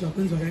ngisearch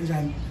bakwenziwa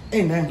kanjani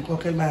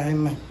ndandikokhela uba hayi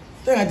man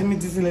sengathi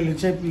mithisile le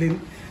chaplain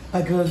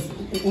because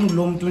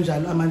ungulo muntu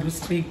njalo Amandla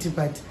strict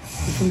but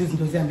ufuna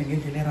izinto zihambe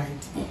ngendlela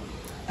right.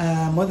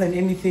 More than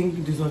anything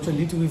ndizotsho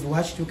ndithi we've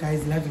watched you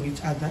guys loving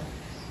each other,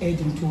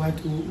 adding to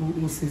what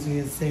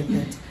uSizwe has said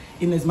that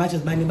in as much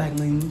as bani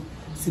bancinci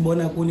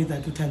sibona kuni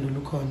that uthando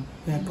lukhona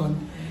uyaqonda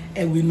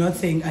and we're not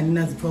saying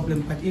anina's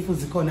problem but if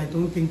uzikhona I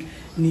don't think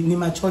ni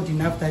matured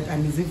enough that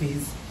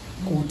anizivezi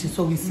kuthi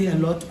so we see a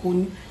lot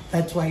kuni.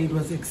 That's why it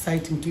was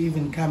exciting to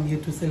even come here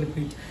to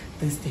celebrate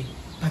this day.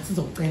 But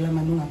sizocela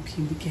manje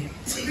ungaphindi ke.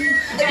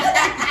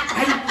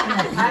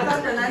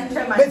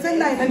 Bese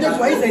nine nje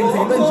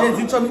wayizenzelwe nje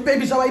zithomi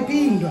baby shower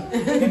iphindwa.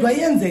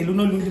 Ngidwayenzela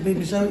unoluntu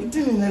baby shower.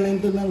 Ithini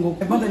nalento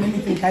nangoku. More than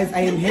anything guys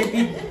I am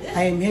happy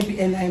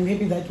and I am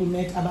happy that we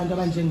met abantu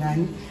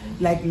abanjengani.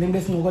 Like lento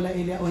esingokola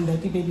earlier on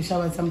that baby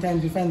shower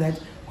sometimes we find that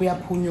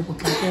kuyaphunywa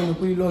kuxoxene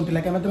kuyilonto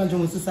like abantu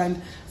abanjengosisanda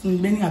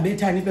sinibeni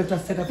ngabethani if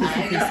just set up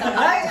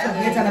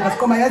bethana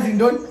basikoma yazi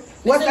intoni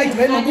what like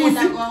when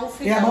ukuthi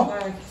yabo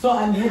so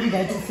I'm happy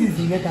that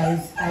sizile guys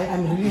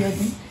I'm really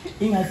happy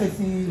ingase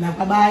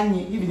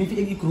sinabanye even if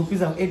i group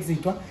iza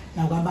exitwa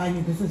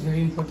nakwabanye this is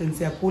very important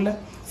siyakhula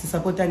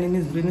sisupportane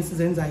nezintweni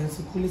sizenzayo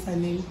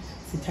sikhulisaneni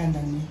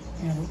sithandane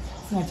yabo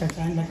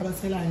singajajani like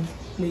abaselayo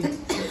please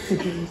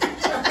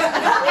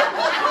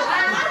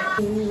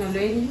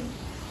Nolweni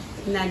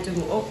nanti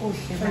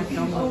ngokuhle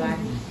badongo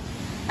bani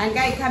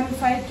angayikhama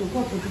ifayiduku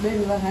kodwa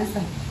beni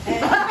bangasa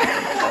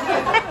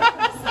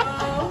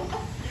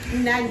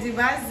nanti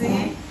bazi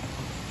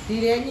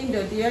ndiyenye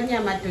indoda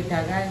iyonyama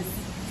dodakazi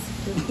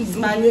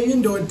Simanye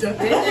indoda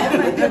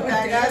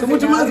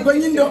ukuthi mazi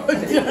kwenye indoda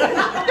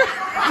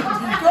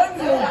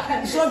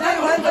shoke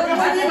wanda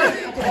kwenye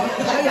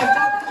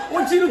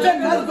uchilo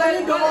thengazi kwenye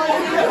indoda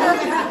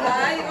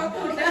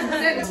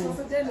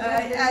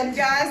hayi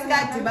just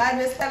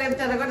ngadibane sihlale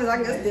emntana kodwa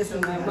zange sidese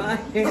ngamaye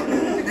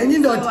enye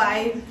indoda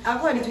hayi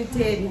akho nto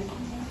itheni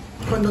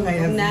khona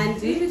ungayazi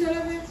nanti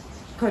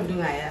khona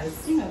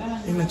ungayazi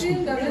ingakho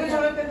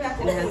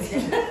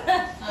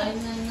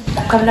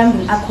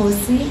Kabulambu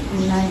Akosi,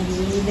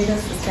 Nali, little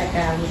sister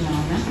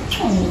Winona.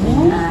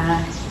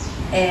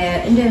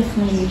 And then for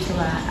me,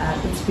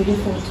 it's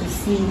beautiful to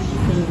see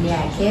family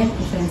again,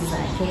 friends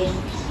again,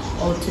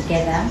 all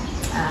together.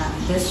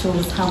 This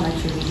shows how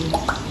much you really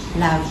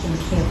love and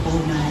care for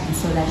Winona, and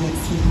so that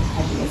makes me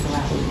happy as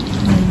well.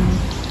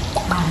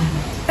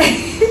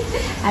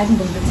 I'm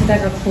going to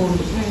take a phone,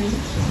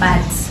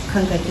 but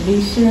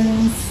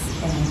congratulations.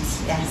 And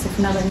yes, if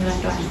not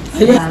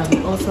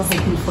anyone, also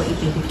hoping for a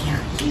baby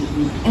girl.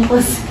 And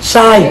was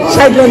Shy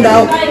going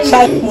down.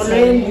 Shy.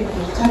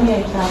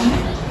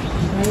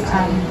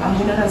 I'm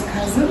Winona's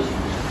cousin,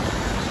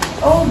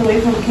 all the way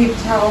from Cape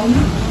Town.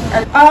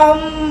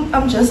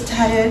 I'm just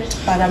tired,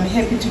 but I'm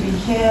happy to be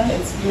here.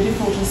 It's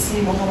beautiful to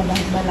see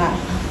Mohammed Bala,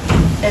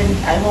 and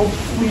I hope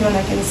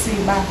Winona can see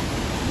back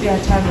we are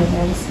tired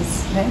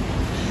analysis.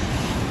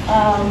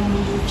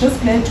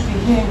 Just glad to be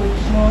here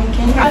with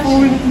Monkey because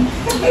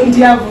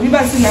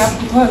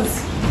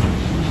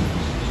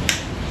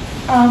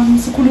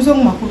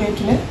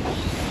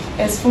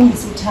as far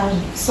as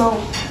time. So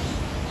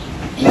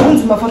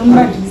but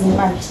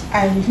I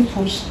really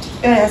pushed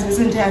as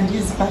we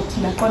but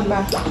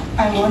I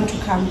want to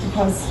come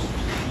because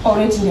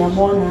already they are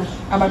born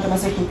about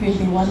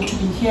they want to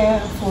be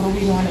here for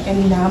Winona,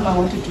 and now I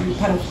wanted to be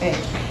part of that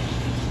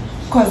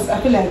because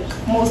I feel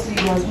like mostly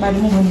it was my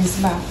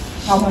woman's love.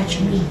 How much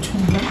you need to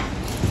know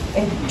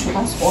and to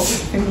us all the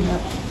family.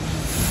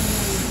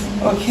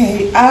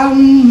 Okay, I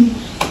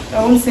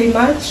won't say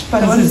much,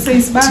 but I want to say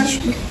it's much.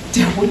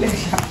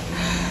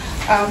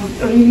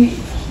 Really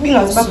being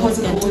as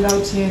possible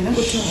without here.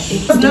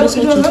 It was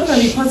not going to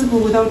be possible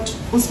without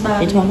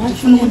Usman.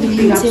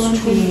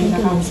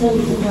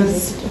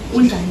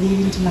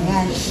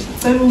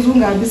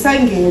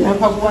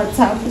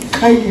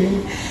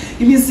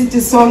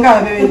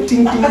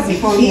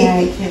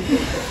 Because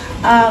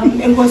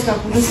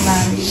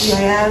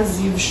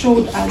you've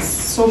showed us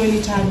so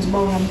many times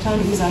about and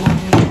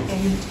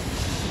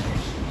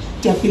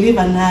I believe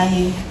and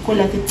I call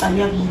it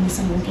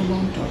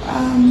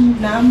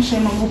now I'm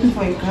hoping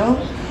for a girl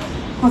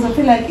because I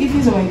feel like if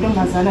he's a white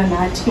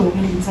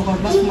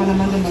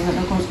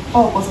because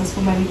all causes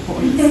for many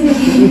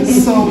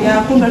boys. So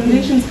yeah,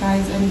 congratulations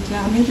guys, and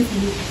yeah, I'm happy for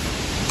you.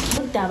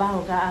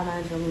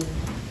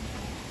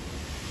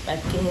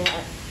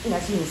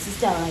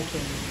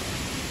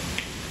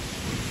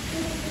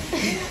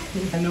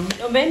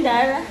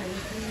 Nobendala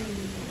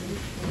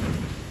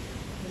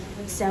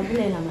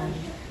siyabulela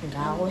manje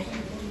ngawe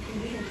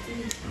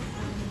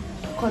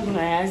khona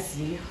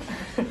ungayaziyo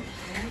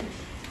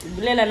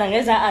bulela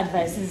nangeza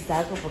advices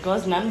zakho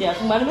because nami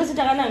ndiyafumana bese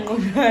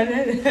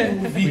takanangqondwana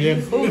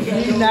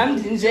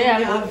nami nje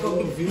yango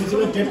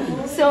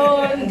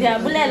so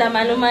ndiyabulela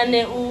manje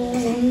umane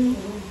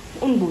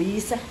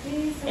ungibuyisa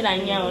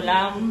elanyawo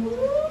lami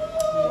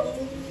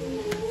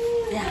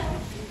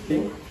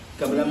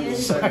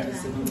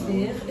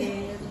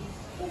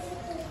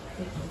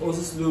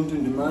Osiluntu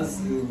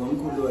ndimazi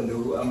ngomkhulu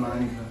walo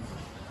Amandla.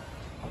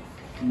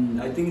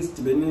 I think it's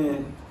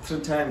been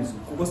 3 times.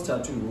 Kuko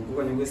sithathu ngoku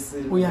okanye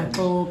kwesini.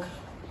 Uyaxoka.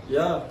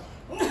 Yeah.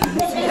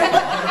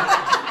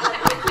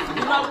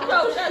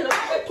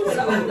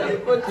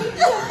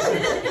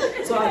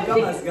 So I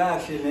come as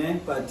kahle ne,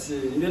 but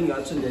into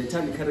engatsho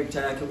ndiyayithanda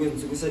i-character yakhe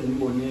kwenzuku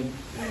sendimbonile.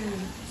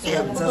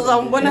 So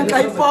uzawubona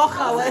xa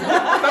iforha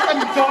wena.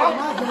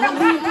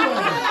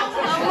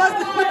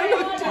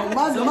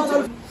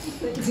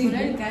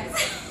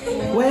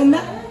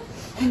 Wena?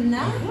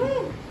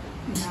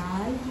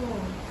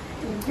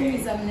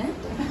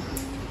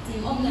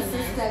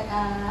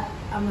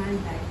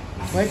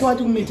 Wayekhe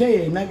wathi kumithe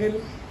yena ke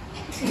lo.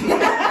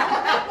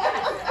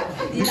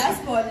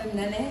 Last born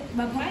nane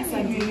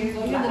baphangisa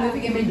ngizona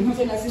nofike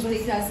bendimtho nasizwe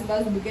class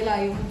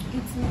bazibukelayo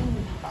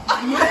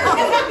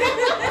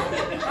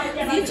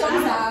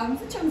Ichomzam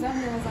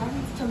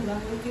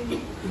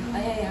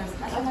ayayazi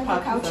ahlala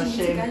couch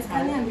guys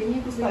kanihambe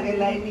nyike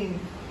lining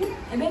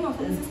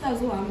ebengafuna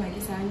sisters uhamba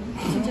ke sani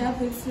nje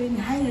apha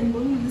ekuseni hayi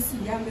ndibonile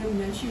isihambe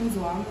mina shoes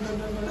wami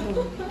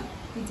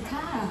ngithi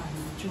kha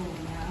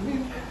jona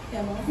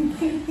yabo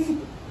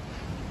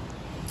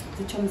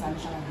Ichomzam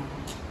hlala nabo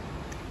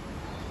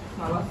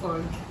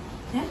Marathon.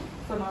 Yeah?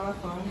 For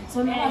marathon.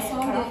 So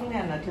marathon.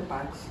 Karafuna nathi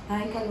bags.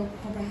 Hayi kaloku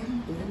papa.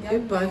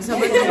 Ibags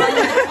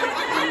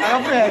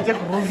akafuna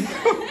groove.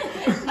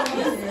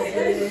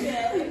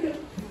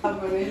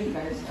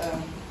 Guys,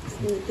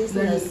 this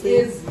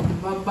is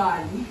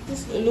Babali.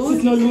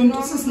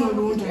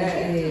 Sisnoluntu.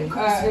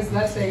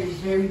 Let's say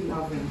very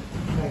loving.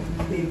 Like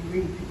they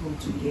bring people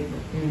together.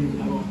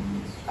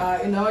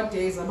 In our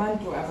days,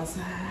 abantu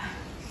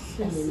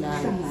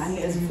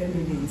abasahlangani as a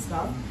family and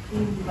stuff.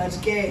 But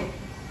get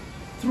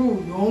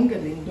through yonke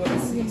le nto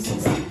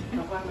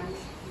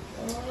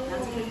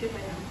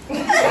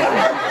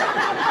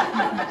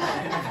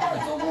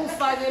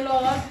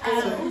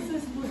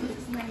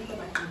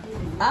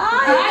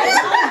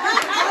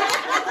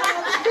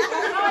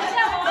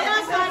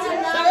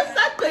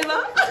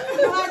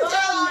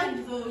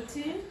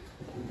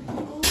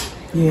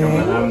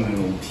igama lami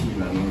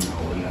nguphila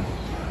nongawula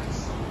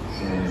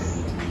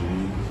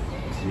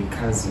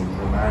cousin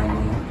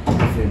babanye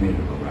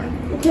family babanye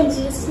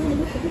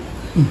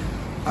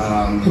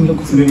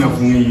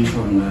bengafuna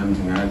yisho mna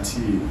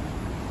ndingathi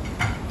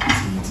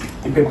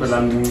iphepha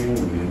lami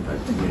lincingile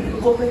but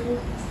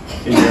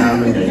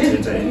inyama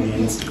ndiyayithetha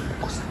eninzi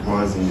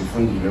because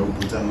ndifundile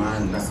ubhuti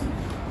Amandla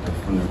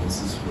ndafunda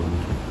kusisifundo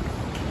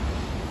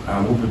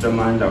ubhuti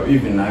Amandla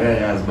even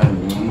akayazi uba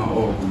ndincoma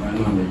oku ubani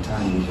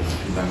wangethandi nje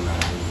siphila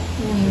ngayo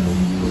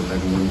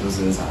like into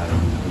ozenzayo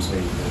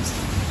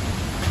usoyivesta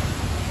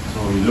so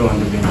yiloo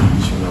nto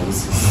bendiyitsho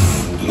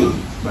nakusisifundo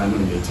ubani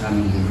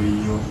wangethandi ndilo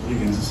yiyo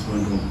even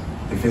sisifundo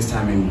the first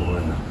time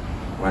endibona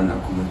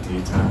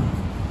wanaccommodata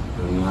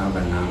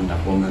ndonwaba nam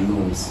ndabona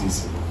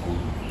nousisi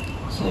kakhulu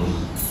so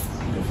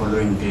the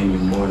following day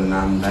ndimbona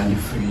nam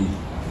ndandifree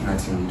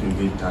ngathi ngumntu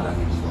ebedala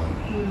ndimbona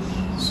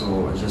so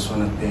I just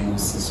want to thank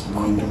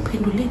Sisifundo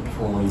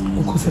for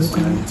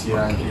personality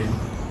yakhe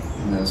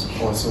and I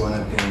also want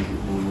to thank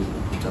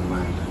ubhuti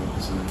Amandla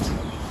personality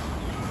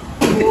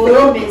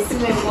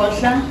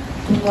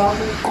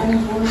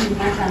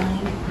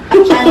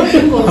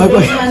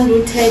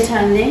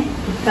uthetha ne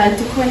but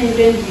khona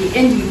into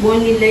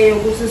endiyibonileyo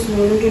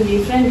kusisinolontu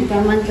ndiyifrendi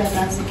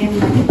kaMandlakazi ke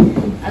mna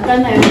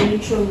akanayo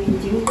itshomi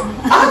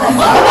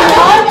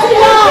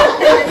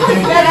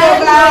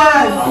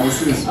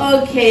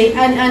okay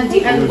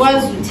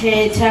andikwazi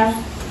uthetha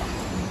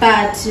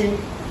but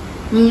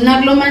mna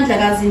kulo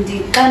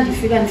Mandlakazi xa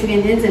ndifike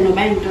ndenze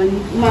noba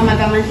yintoni. Umama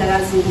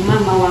kaMandlakazi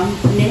ngumama wam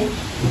ne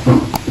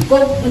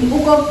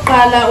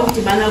ukokuqala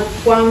ukudibana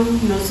kwam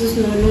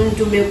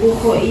noSisinolontu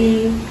bekukho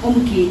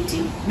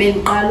umgidi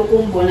bendiqala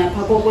ukumbona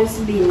phaa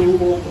kokwesibini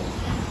ngoku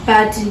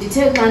but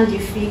ndithe xa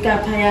ndifika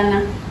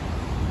phayana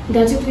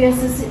ndathi kuya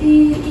sisi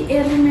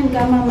i-element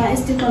kamama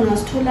isitixo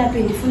ngasithola phi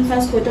ndifuna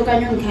ifasikoti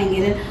okanye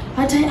undikhangelela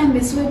but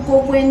ayihambisiwe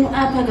kukokwenu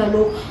apha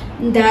kaloku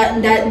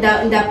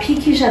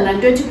ndaphikisha laa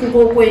nto ethi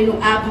kukokwenu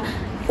apha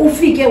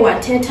ufike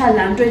wathetha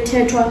laa nto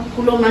ethethwa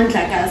kulo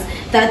Mandlakazi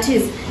that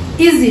is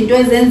izinto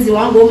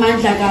ezenziwa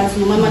ngoMandlakazi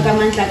nomama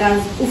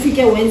kaMandlakazi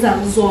ufike wenza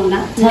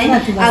zona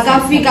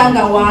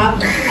akafikanga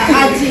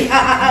athi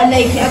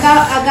like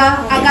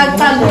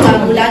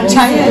akacalucalula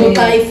xa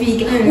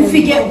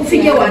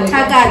ufike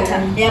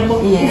wathakatha yabo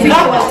ufike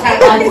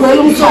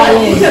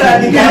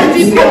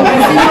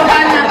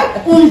wathakatha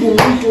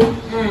ungumntu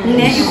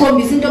ne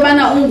ikhombisa into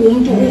yobana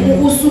ungumntu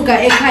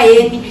usuka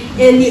ekhayeni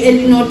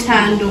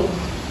elinothando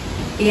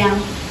ya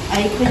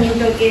ayikho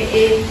into ke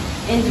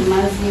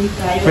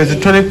where's the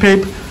toilet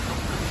paper?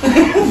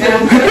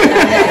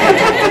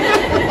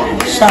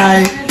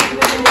 Shy.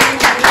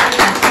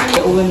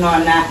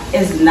 Uwinona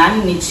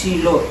ezinani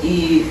nichilo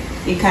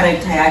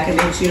i-character yakhe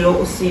bechilo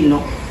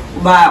usino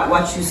uba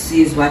what you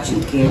see is what you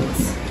get,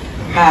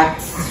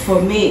 but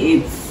for me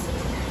it's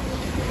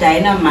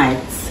dynamite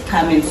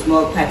come in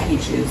small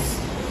packages.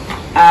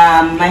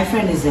 My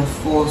friend is a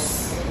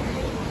force.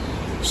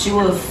 She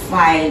will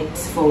fight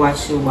for what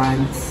she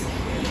wants.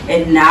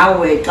 And now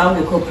we're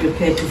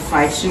prepared to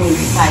fight. She will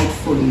fight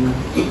for you.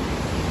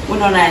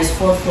 Unona has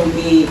fought for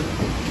me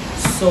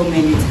so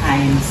many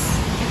times,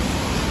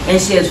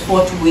 and she has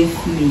fought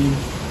with me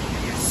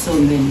so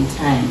many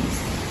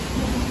times.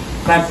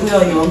 But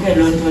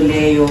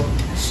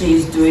she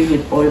is doing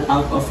it all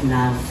out of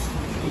love.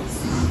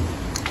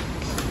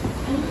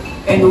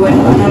 And when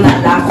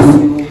Unona loves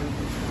you,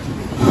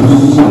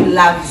 she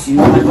loves you.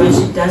 But when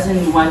she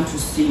doesn't want to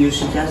see you,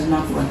 she does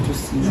not want to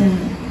see you.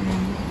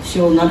 She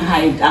will not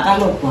hide.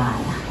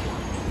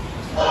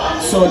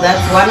 So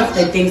that's one of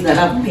the things that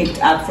I've picked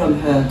up from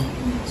her.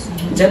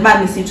 You've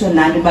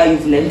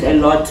learned a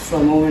lot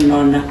from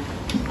Uwinona.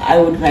 I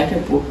would write a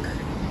book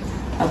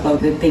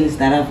about the things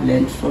that I've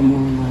learned from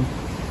Uwinona.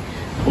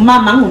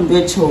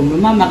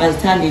 Umama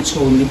kazithanda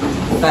ichomi,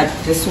 but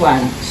this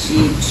one,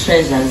 she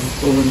treasures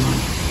Uwinona.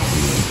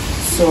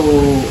 So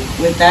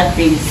with that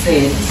being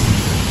said,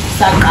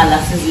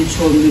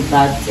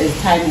 but as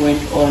time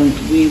went on,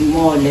 we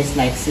more or less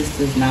like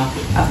sisters now.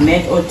 I've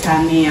met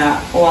Otamia,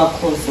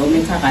 Oakoso, and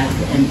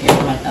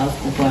everyone else.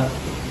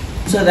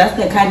 So that's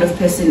the kind of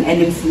person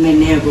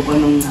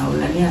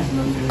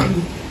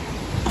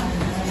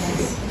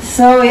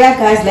So yeah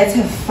guys, let's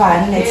have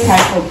fun. Next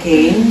time for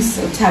games.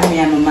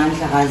 Otamia and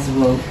Mandlakazi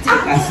will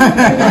take us.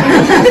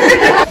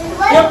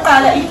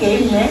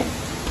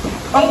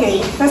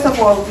 Okay, first of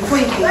all, before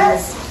you begin,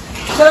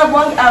 so I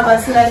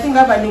think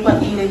I've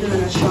been able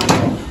to show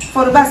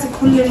for the basic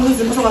cooling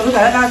reason. So I'm going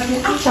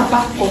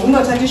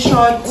to take a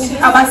shot. Please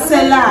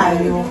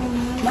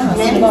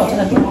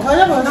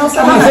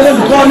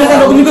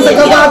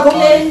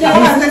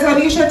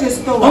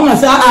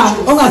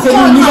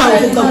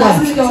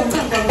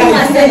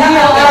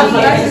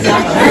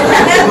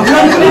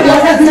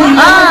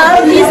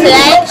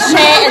like,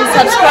 share and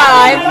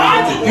subscribe.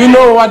 You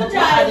know what?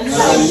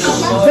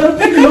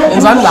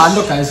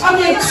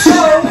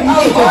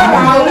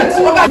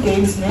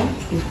 Games,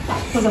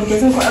 because I'm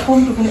guessing I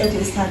come to at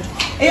this time.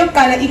 A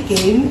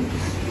game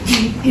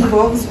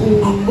involves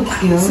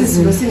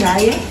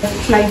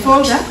flying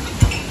folder,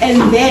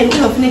 and then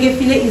kuzofuneka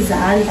efile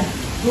izandla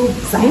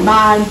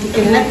zabantu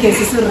and that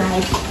case is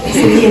right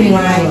emyeni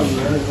wakhe.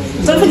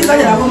 So futhi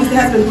izandla lapho Mr.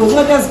 Husband because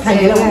umuntu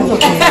azikhangela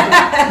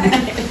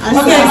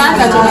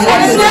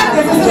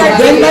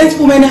then guys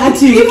kumene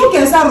athi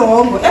ugesa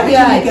wrong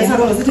everything ugesa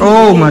wrong sithi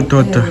oh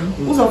madoda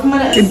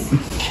uzofumana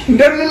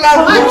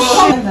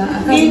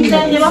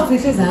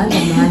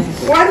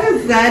What is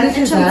that?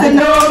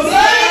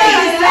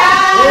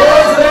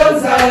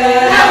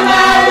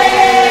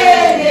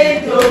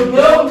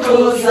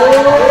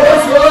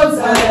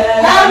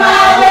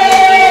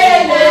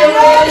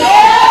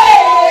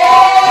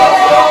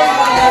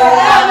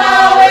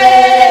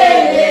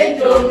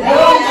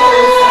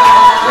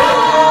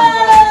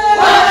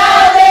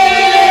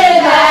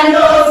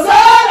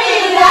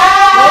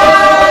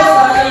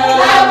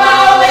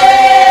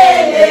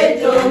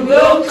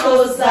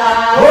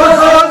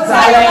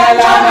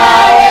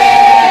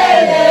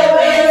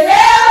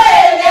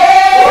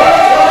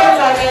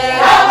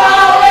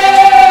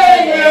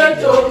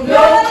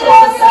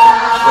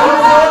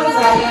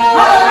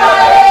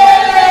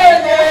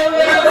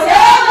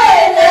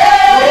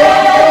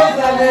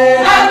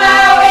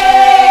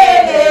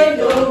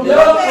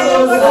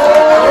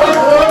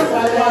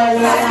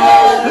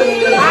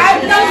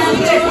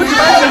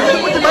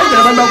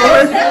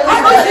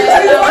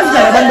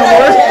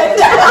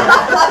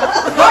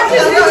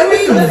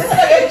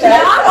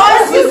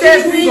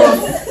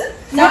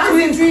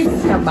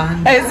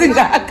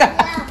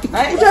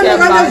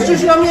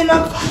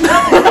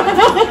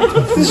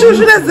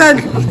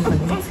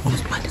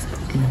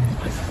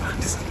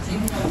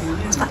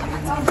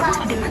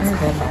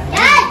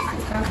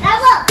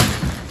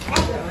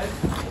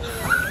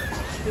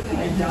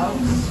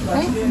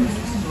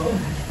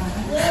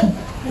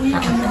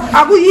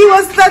 Akuyiwa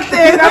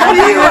sihlahleni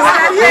akuyiwa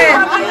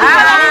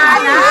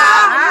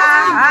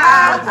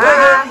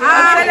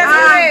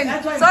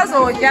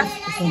sozotya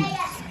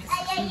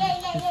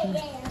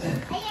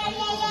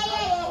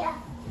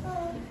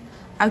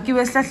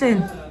akiwe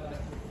esihlahleni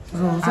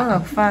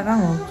uzongakufaka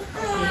ngoku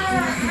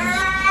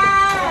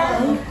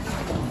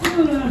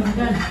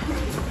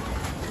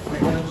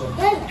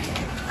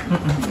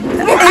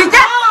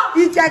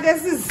itya ke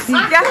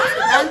sizitya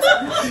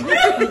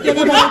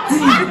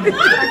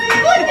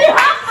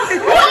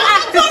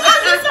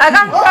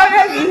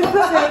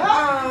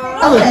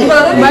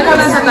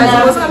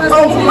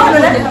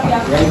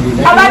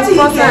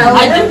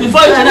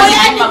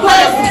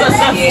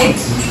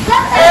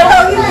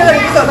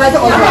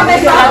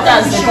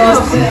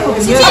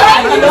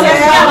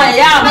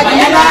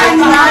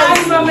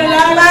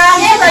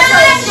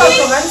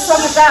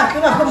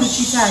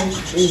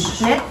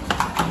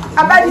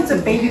It's a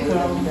baby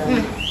girl.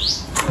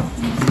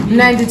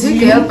 92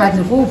 girl, but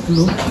the whole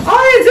blue.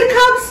 Oh, is it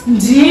cups?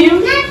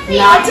 Jim.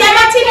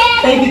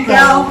 Baby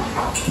girl.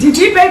 Did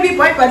you baby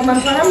boy, but my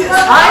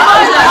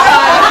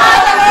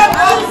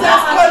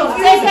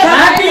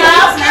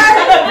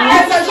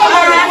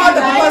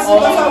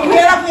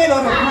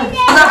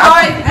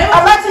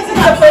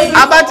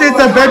Abathi it's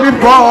a baby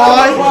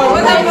boy.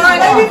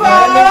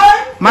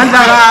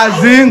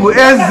 Mandlakazi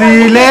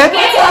nguezile.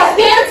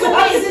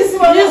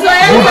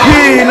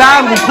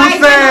 Uphila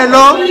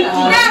ngukhuselo.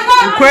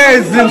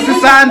 Ukhwezi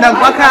ngusisanda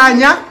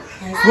ngwakhanya.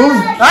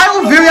 Hayi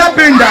uviwe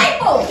yaphinda.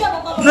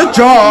 The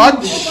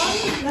George.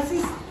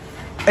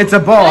 It's a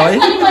boy.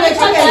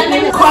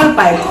 Call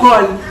by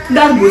call.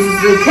 Ndambuzi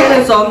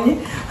zikhele zomnye.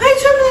 Hayi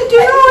chomni, do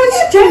you know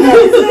what gender?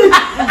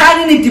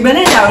 Kanti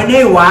nidibene ndawo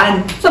ne-1.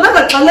 So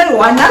bazaxela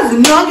i-1 nazi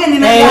nonke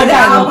nina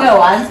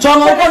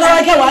jonga ukona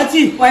wakhe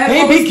wathi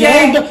baby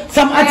girl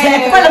some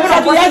attack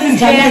kodwa uyazi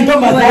njani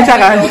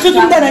intombazana uthi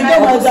umntana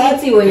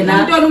intombazana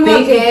wena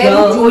baby girl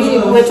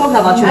we're talking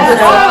about you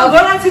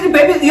ngona sithi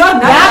baby yona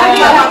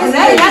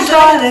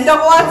nayishona nento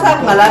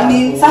WhatsApp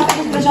ngalamini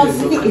special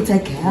city it's a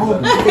girl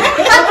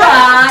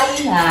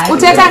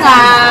uthetha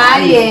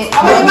ngaye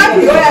abanye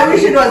bathi yo I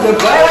wish it was a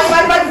boy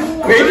abanye bathi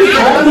baby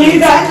girl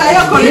Lida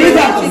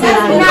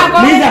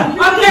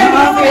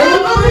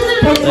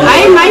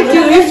I might do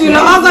if you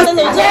know August.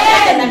 5,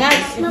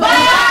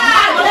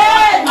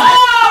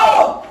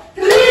 4,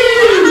 3, 2,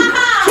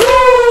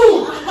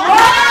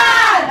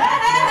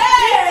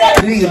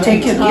 1. You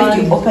take your gift,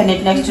 you open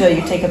it next to her,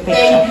 you take a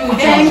picture.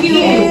 Thank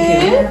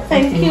you.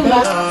 Thank you.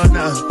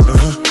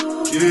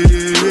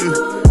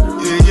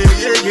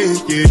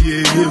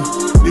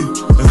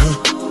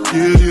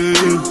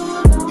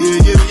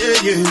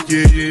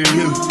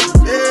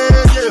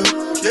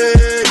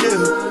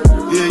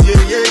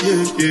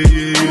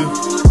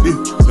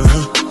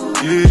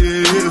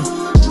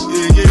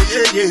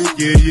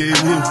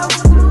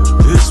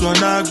 This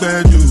one I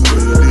better do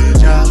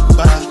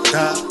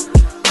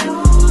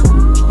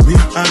me,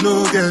 I no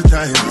get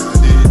tired.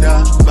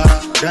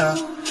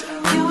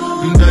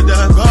 Dada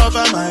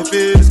cover my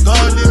face,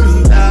 calling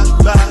me da.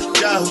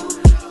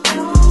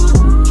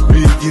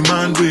 Big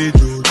man way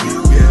to be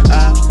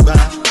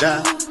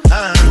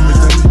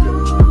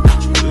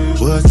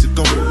what's it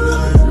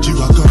going?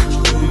 G-Wagon,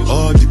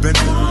 all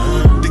dependent.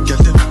 They get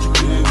them,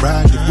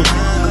 ride the whip.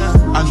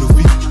 I know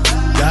we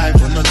die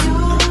for nothing.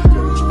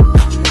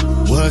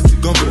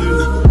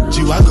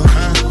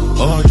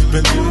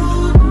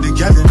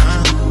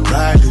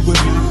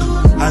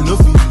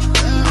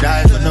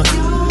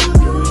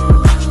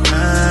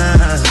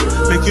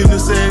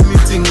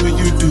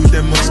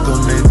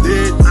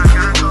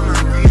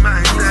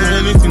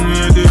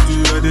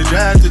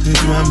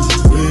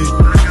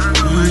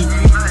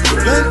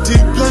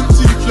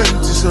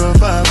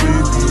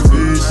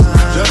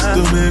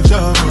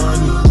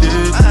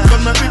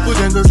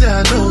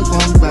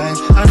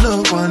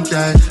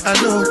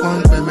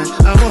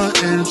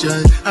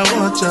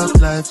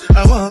 chop life,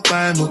 I want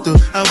buy motor,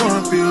 I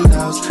want build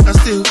house, I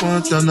still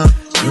want to know.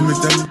 Let me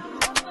tell you,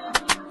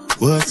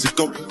 what's it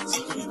called?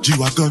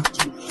 G-Wagon,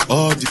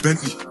 all the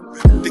Bentley,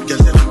 the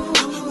girl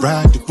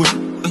ride the whip,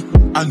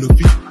 I know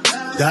be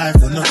die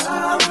for nothing.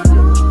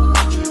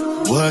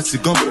 What's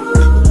it called?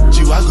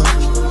 G-Wagon,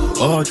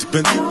 all the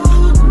Bentley,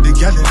 the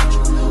girl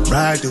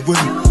ride the whip,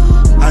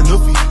 I know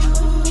be.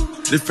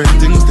 Different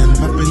things then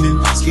happening,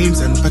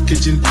 schemes and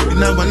packaging. In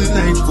a one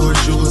night, 4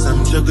 shows,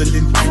 I'm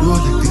juggling. Flow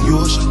like the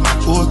ocean, my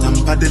boat, I'm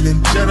paddling.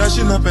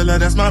 Sharashina Bella,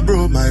 that's my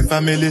bro, my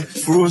family.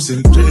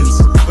 Frozen trains.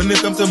 When it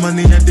comes to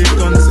money, I they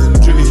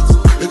concentrate.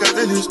 Like I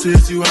tell you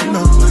straight, you are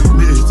not my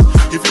mate.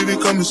 If you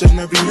become a chef,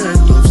 I'll be head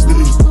of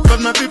state.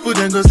 But my people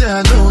then go say,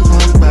 I don't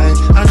want buy,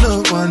 I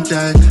don't want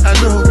die, I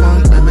don't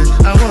want payment,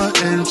 I want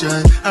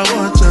enjoy, I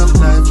want job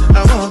life,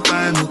 I want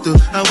buy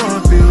motor, I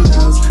want build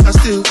house, I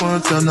still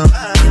want to know.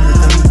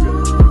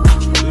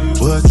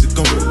 What's it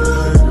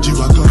going?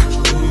 G-Wagon,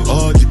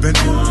 all the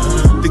Bentley,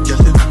 the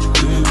girl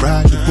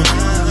ride the whip,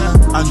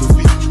 I know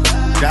we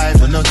die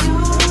for nothing.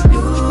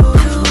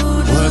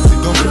 What's it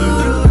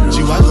going?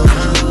 G-Wagon,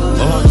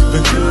 all the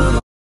Bentley.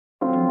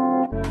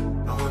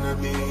 I wanna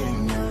be in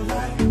your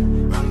life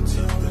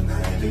until the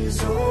night is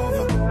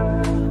over.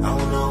 I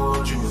wanna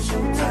hold you so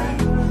tight,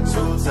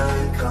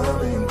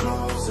 coming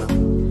closer.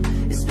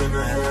 It's been a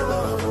hell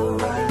of a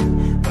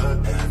ride,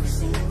 but every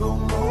single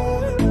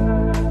moment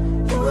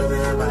you were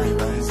there by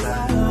my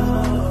side.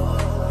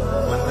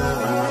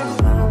 Whenever I'm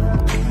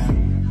around,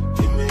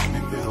 you make me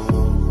feel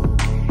low.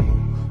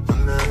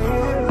 Whenever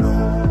I'm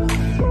alone,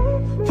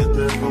 you're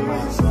there for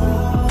my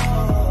soul.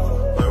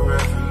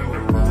 Wherever you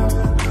are,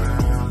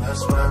 girl,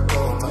 that's where I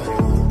call my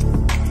home.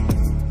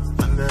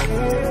 Whenever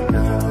you're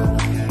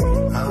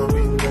down, I'll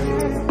be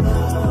there.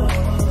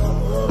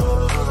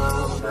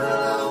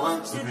 Girl, I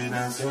want to be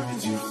dancing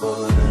with you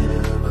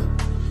forever.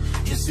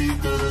 You see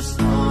through the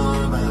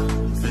storm,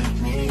 take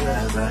me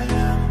as I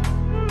am.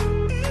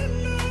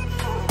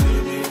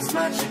 Baby, it's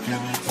magic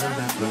and we turn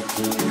that look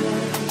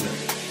together.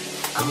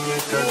 Come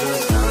here,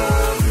 cause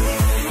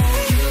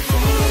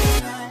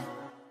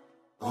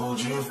hold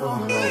you for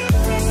life.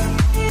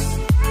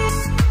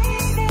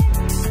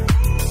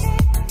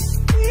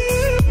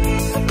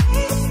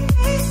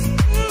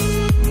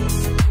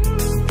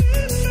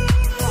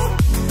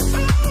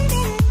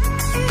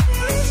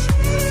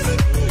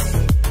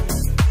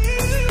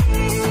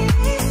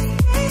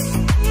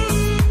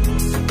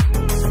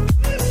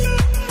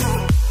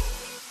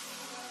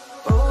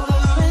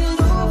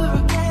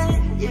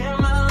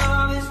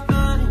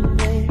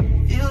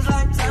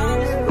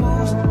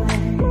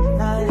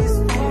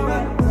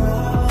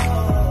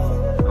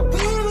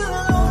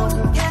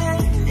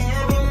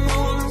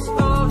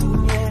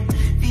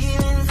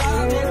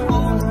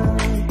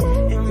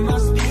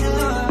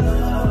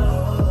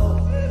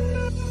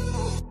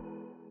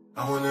 I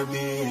wanna be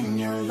in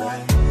your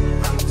life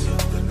until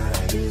the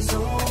night is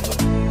over.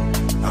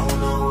 I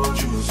wanna hold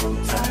you so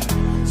tight,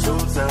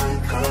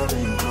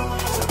 coming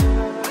closer.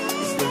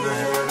 It's been a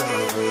hell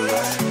of a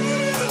ride,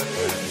 but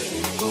every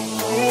single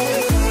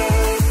moment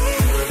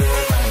you're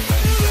there by my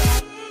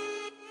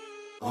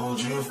side. Hold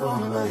you for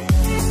life.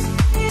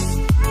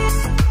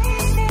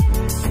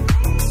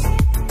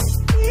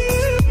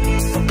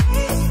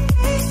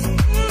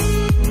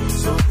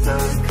 So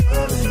tight,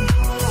 coming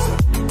closer.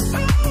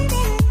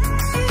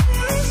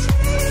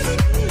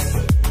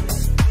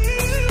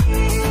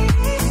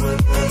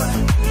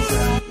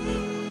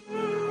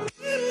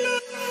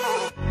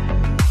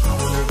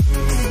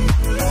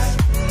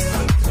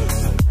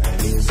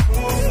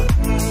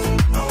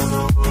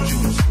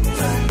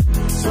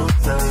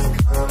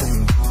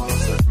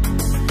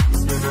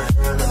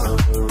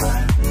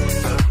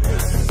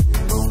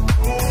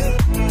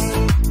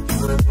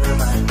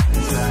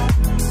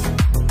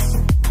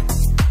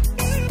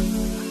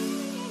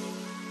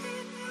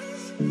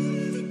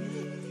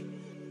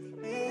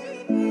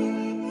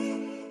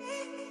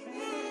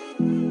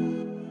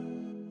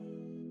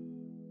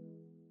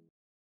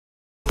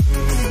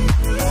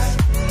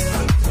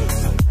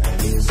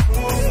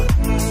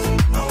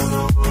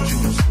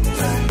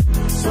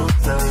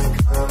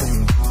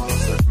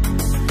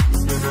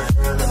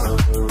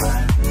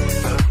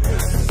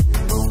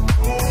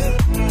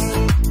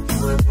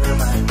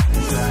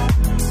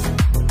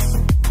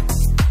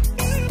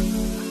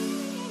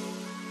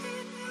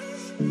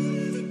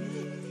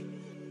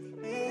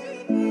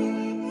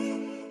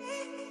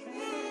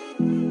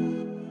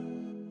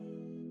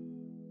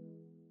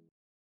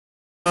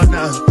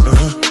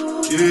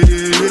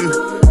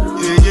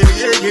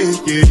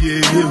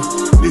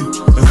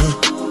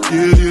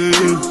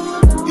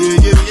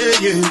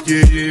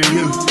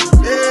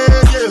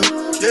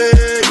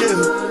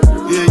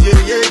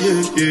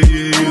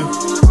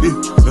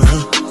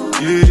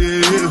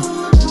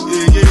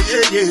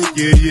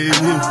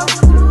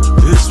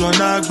 This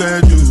one I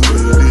bet you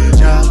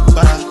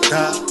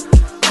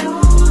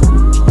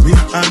me,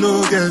 I no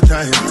get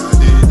time.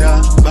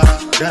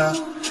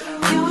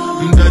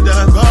 Dada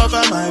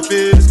cover my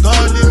face,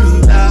 calling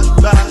me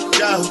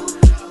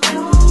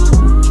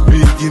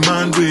Biggie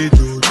man, we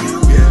do the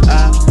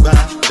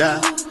die.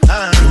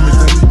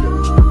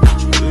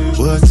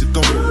 What's it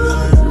gonna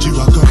be?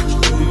 G-Wagon,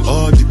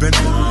 all depends.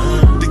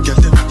 The girl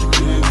them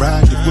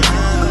ride the whip.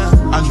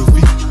 I know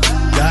we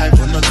die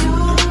for nothing.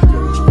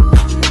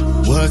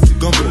 What's it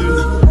gonna be?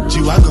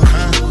 G-Wagon,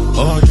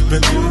 all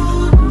depends.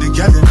 The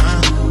girl them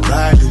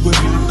ride the whip.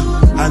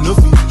 I know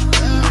we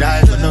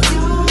die for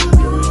nothing.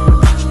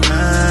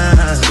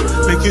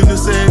 Make you no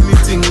say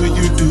anything when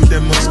you do,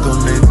 they must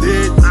commend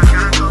it.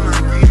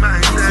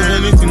 So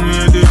anything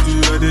when they do,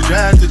 I they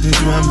try to do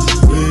my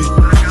way.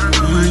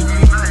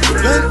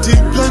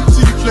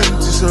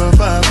 Plenty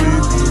survive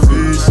with the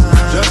face.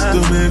 Just to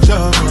make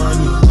your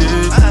money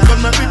day. But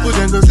my people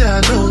then go say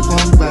I don't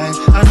want buy,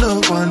 I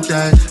don't want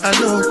die, I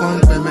don't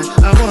want payment,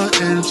 I want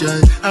enjoy,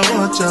 I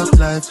want chop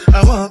life,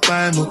 I want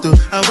buy motor,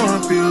 I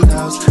want build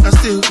house, I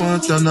still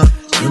want to know.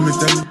 Let me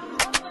tell you,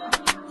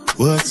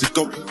 what's it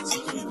called?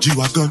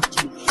 G-Wagon,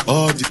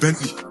 all the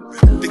Bentley,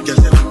 the girl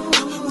them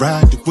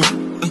ride the whip.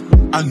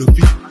 I know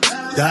people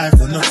die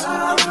for nothing.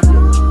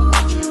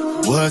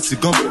 What's it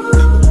gonna be?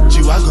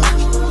 G-Wagon,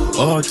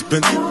 all the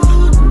Bentley,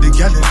 the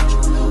girl them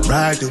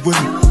ride the whip.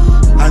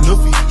 I know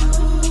people.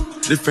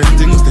 Different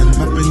things then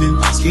happening,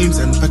 schemes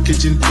and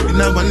packaging. In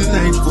a one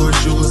night for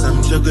shows,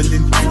 I'm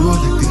juggling. Flow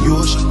like the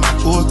ocean,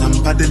 port I'm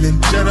paddling.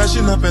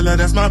 Sharashina Bella,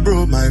 that's my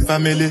bro, my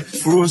family.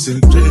 Frozen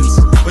dreams.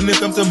 When it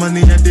comes to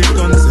money, I they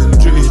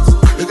concentrate.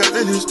 Look at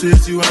the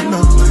straight, you are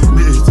not my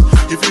mate.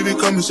 If you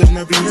become a shit,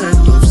 I be head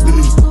of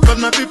state. But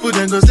my people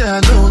then go say I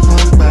don't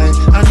want buy,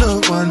 I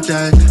don't want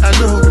die, I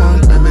don't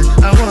want payment,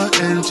 I want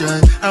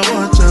enjoy, I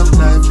want chop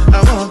life,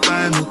 I want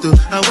buy motor,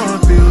 I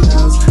want build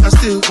house, I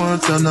still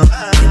want to know.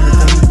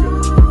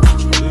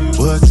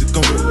 What's it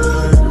gonna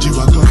be?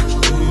 G-Wagon,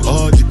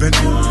 all the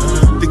Bentley,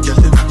 the girl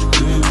them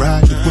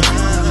ride the whip.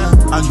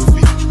 I know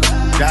we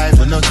die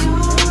for nothing.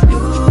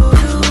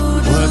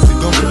 What's it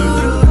gonna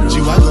be?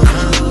 G-Wagon,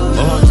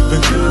 all the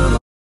Bentley.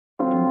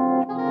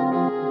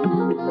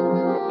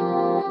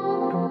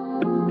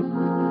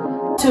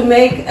 To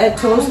make a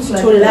toast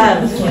to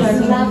love,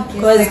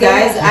 because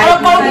guys, I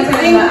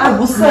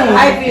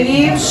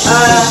believe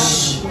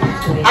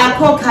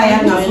akho khaya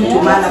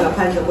ngafudumala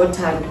ngaphandle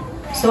kothando.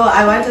 So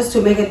I want us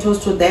to make a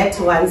toast to that,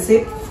 one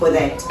sip for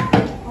that.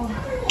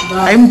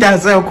 I'm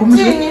dancing.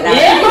 Okay.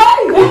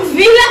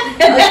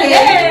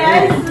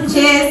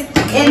 Cheers.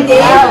 And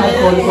then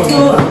to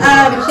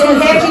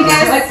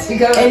happiness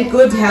and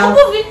good health.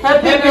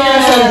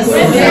 Happiness.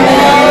 And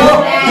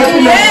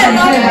then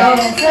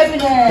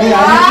the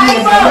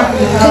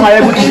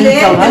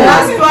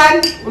last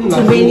one, to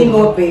many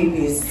more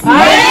babies.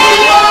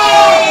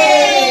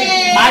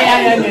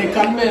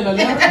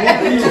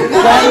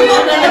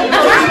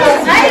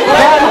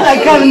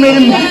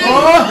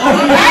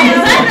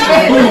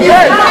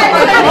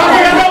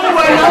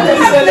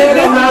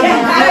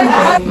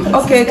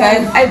 Okay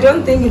guys, I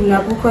don't think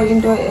nakukho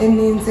into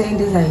eninzi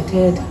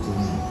endizayithetha.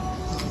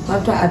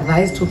 Kodwa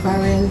advice to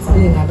parents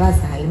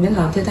bengabazali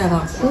bengawuthetha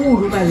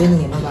kakhulu uba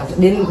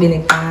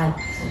beniqala.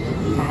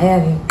 Haya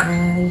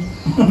ngiqala.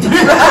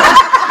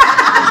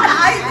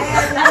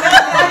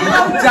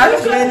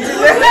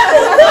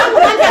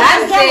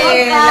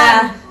 Landlela.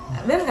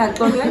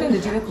 Bengaxoxelana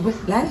ndithi begube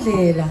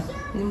landlela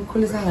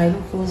nimkhulisa ngayo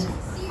umfuzo.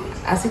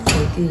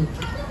 Asigxekile.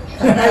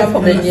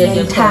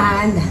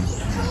 Ngiyithanda.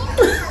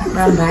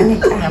 Bambani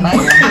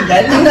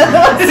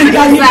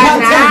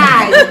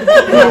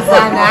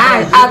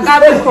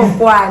akabikho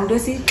kwanto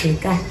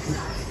sigxeka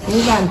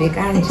nibambe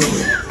kanje.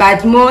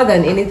 But more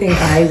than anything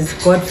guys,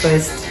 God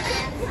first.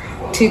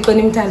 Thixo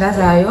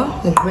nimthandazayo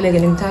niqhubeleke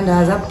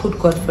nimthandaza, put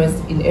God first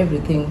in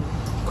everything.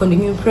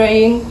 Continue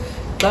praying.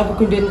 Xa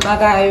kukho into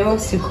enixakayo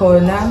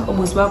sikhona,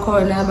 ubusi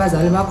bakhona,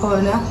 abazali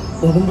bakhona,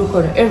 wonke umuntu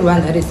ukhona.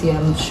 Everyone that is here,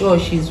 I'm sure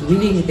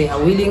they are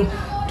willing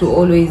to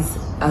always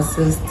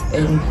assist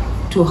and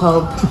to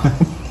help.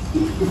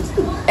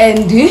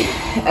 And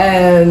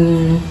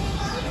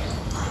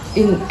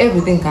in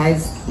everything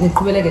guys,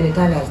 niqhubeleke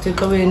nithandaza.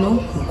 Thixo wenu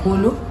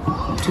mkhulu,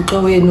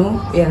 Thixo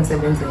wenu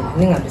uyanisebenzela,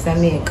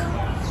 ningabisameka.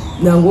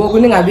 Nangoku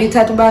ningabi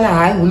ithatha ubana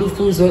hayi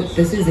ngulufuzo,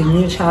 this is a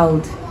new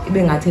child,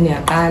 ibe ngathi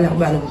niyaqala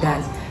uba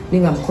nomntana,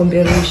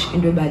 ningamcomparish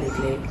into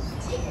ebalulekileyo.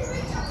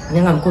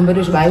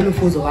 Ningamcomparish uba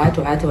ilufuzo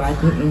wathi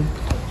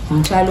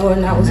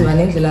umtshalona uzoba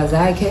nendlela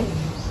zakhe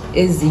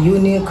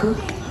ezi-unique,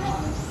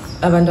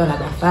 abantwana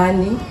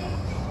abafani,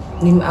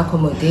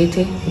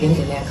 nim-accommodate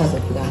ngendlela yakhe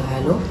azofika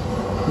ngalo,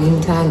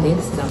 nimthande,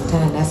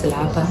 sizamthanda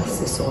silapha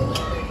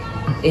sisonke.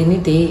 Any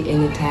day,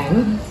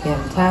 anytime,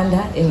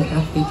 siyamthanda,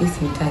 engekafiki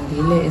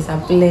simthandile,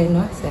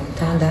 esaplenwa,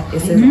 siyamthanda,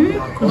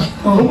 esezakho.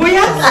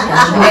 Ubuya?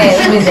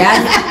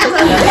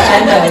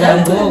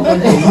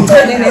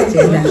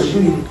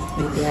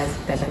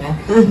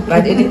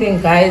 But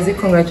anything guys,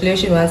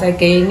 congratulations once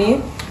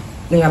again.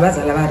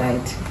 Ningabazali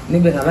aba-right.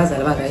 Nibe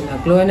ngabazali aba-right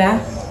nakulona.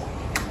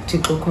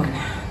 Thixo khona.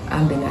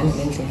 Ambe nani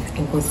ngendlela.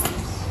 Enkosi.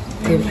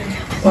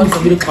 Yeah.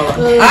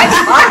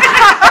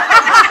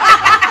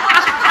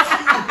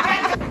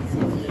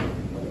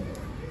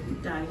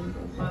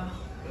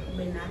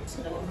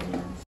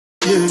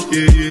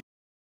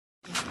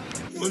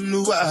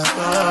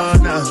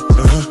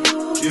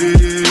 This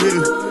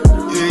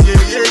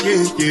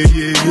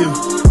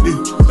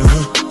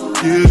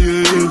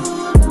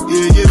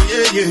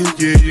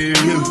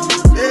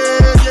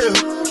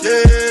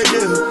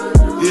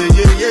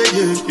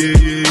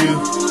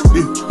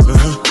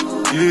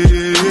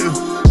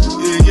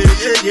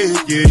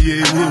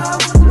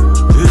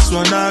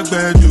one I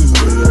better do it,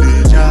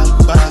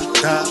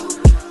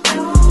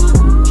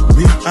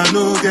 me, I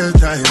no get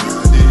tired,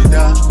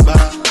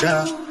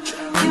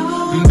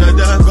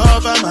 Dada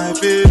cover my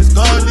face,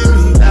 calling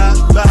me da.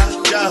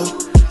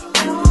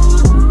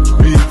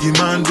 Biggie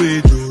man,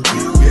 we do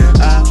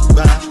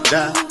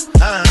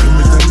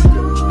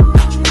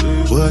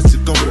what's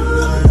it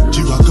going?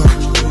 G-Wagon,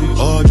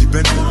 all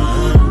depend.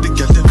 The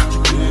girl them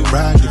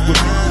ride the whip,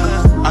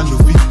 I know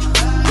we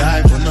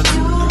die for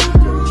nothing.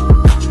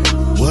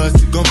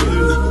 What's it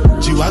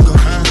going? G-Wagon,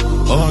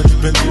 all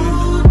depend.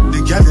 The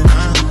girl them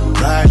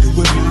ride the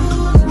whip,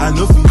 I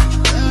know we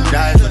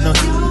die for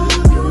nothing.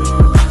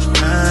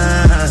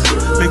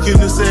 Make you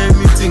no say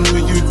anything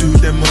when you do,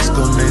 they must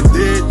commend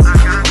it.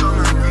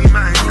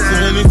 So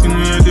anything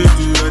when they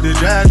do, I they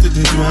try to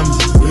do I'm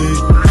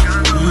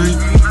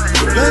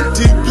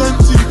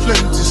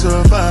plenty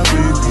so far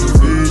with the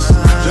face.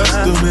 Just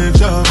to make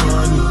sure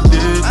money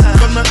day.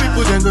 But my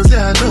people then go say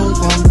I don't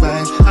want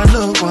buy, I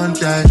don't want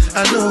die,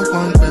 I don't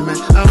want payment,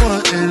 I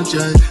want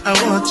enjoy, I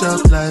want job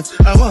life,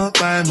 I want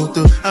buy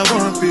motor, I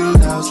want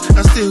build house,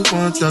 I still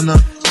want to know.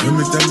 Let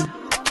me tell you,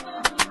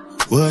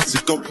 what's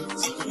it called?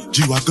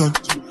 G-Wagon,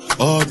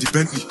 all the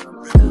Bentley,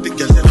 the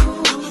girl that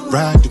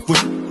ride the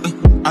whip,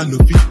 I know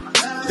we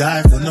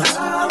die for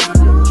nothing.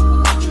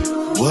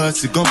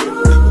 What's it gonna?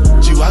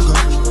 G-Wagon,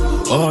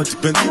 all the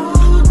Bentley,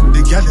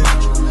 the girl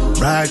that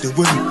ride the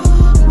whip,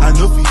 I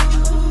know we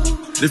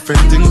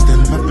different things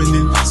them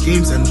happening,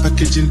 schemes and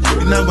packaging.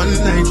 In a one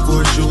night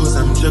for shows,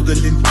 I'm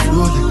juggling,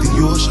 flow like the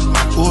ocean,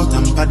 port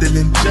I'm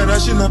paddling.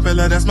 Sharashina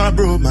fella, that's my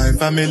bro, my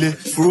family,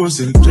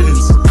 frozen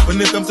trains. When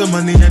it comes to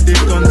money, I they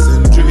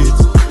concentrate.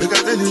 Like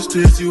I tell you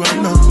straight, you are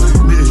not my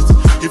mate.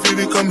 If you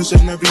become a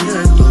chef, I'll be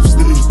head of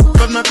state.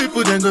 But my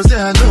people then go say,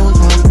 I don't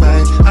want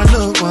buy, I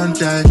don't want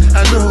die,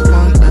 I don't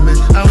want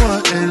payment, I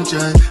want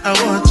enjoy, I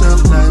want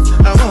job life,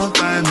 I want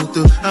buy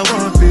motor, I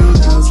want build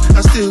house,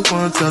 I still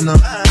want to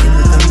know.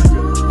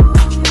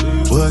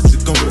 What's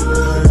it going?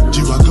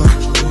 G-Wagon,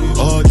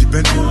 all the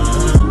Bentley,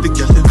 the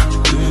girl them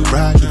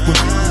ride the whip,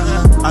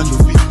 I know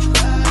we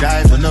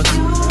die for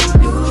nothing.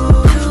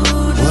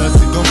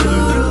 What's it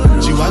going?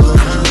 G-Wagon,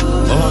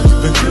 all the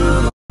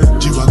Bentley,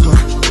 G-Wagon,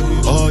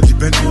 all the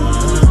Bentley,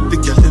 the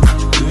girl them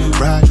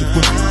ride the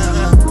whip,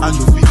 I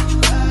know we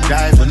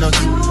die for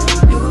nothing.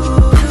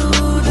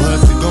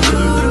 What's it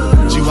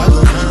going?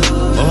 G-Wagon,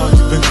 all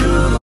the Bentley.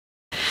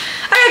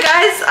 Alright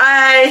guys,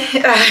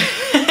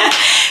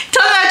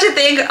 tell me what you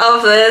think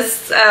of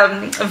this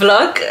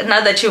vlog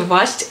now that you've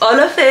watched all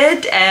of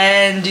it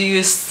and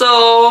you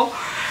saw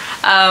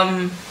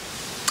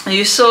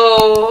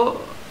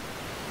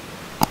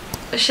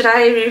should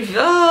I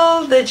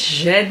reveal the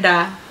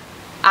gender?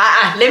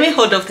 Let me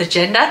hold off the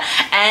gender,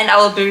 and I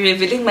will be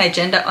revealing my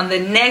gender on the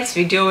next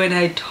video when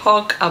I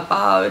talk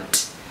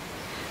about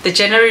the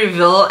gender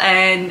reveal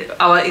and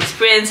our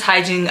experience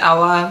hiding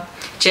our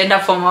gender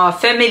from our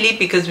family,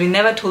 because we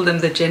never told them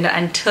the gender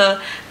until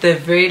the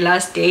very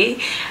last day,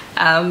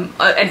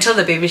 until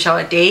the baby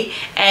shower day,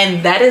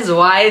 and that is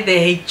why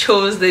they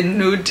chose the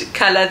nude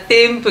color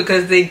theme,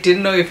 because they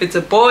didn't know if it's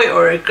a boy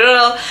or a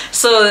girl.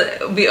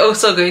 So we're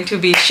also going to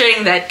be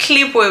sharing that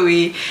clip where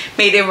we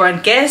made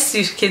everyone guess.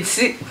 You can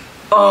see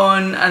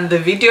on the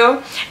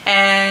video,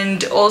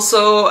 and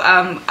also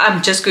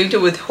I'm just going to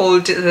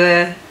withhold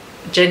the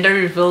gender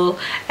reveal,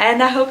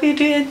 and I hope you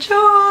do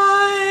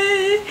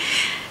enjoy.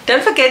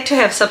 Don't forget to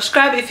have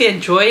subscribed if you're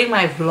enjoying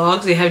my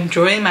vlogs, you're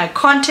enjoying my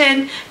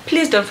content.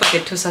 Please don't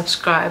forget to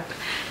subscribe.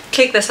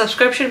 Click the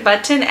subscription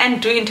button and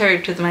do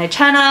interact with my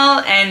channel,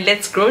 and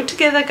let's grow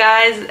together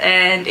guys.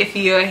 And if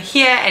you're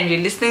here and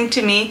you're listening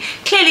to me,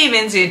 clearly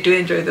means you do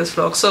enjoy this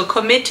vlog, so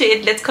commit to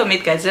it. Let's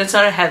commit guys, let's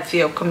not have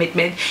fear of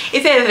commitment.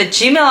 If you have a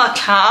Gmail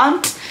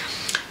account,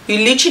 you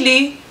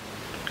literally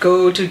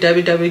go to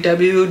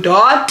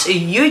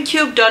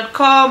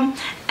www.youtube.com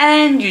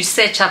and you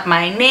search up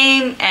my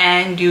name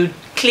and you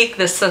click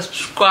the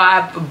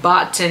subscribe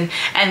button,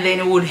 and then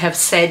it would have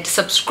said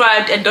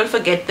subscribed. And don't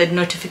forget the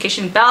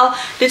notification bell,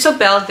 little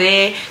bell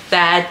there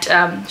that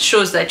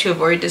shows that you have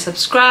already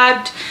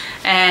subscribed.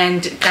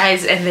 And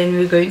guys, and then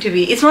we're going to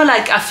be, it's more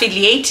like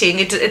affiliating.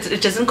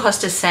 It doesn't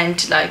cost a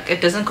cent, like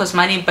it doesn't cost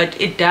money, but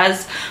it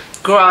does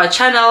grow our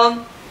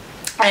channel,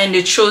 and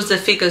it shows the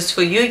figures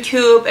for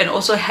YouTube, and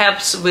also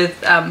helps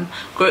with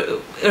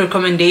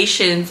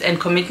recommendations and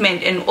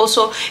commitment. And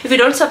also, if you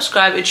don't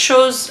subscribe, it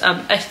shows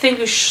I think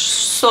you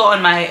saw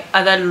on my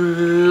other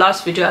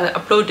last video I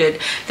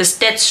uploaded the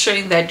stats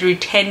showing that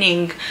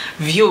returning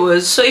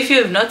viewers. So if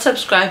you have not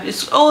subscribed,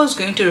 it's always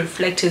going to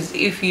reflect as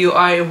if you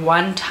are a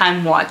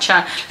one-time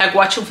watcher, like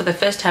watching for the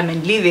first time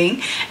and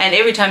leaving, and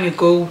every time you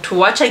go to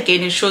watch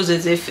again, it shows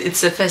as if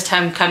it's the first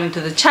time coming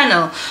to the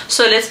channel.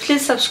 So let's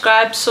please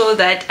subscribe so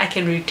that I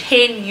can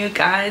retain you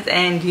guys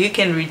and you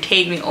can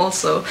retain me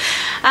also.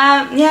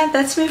 Yeah,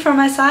 that's me from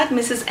my side.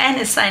 Mrs. N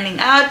is signing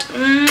out.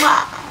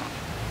 Mwah.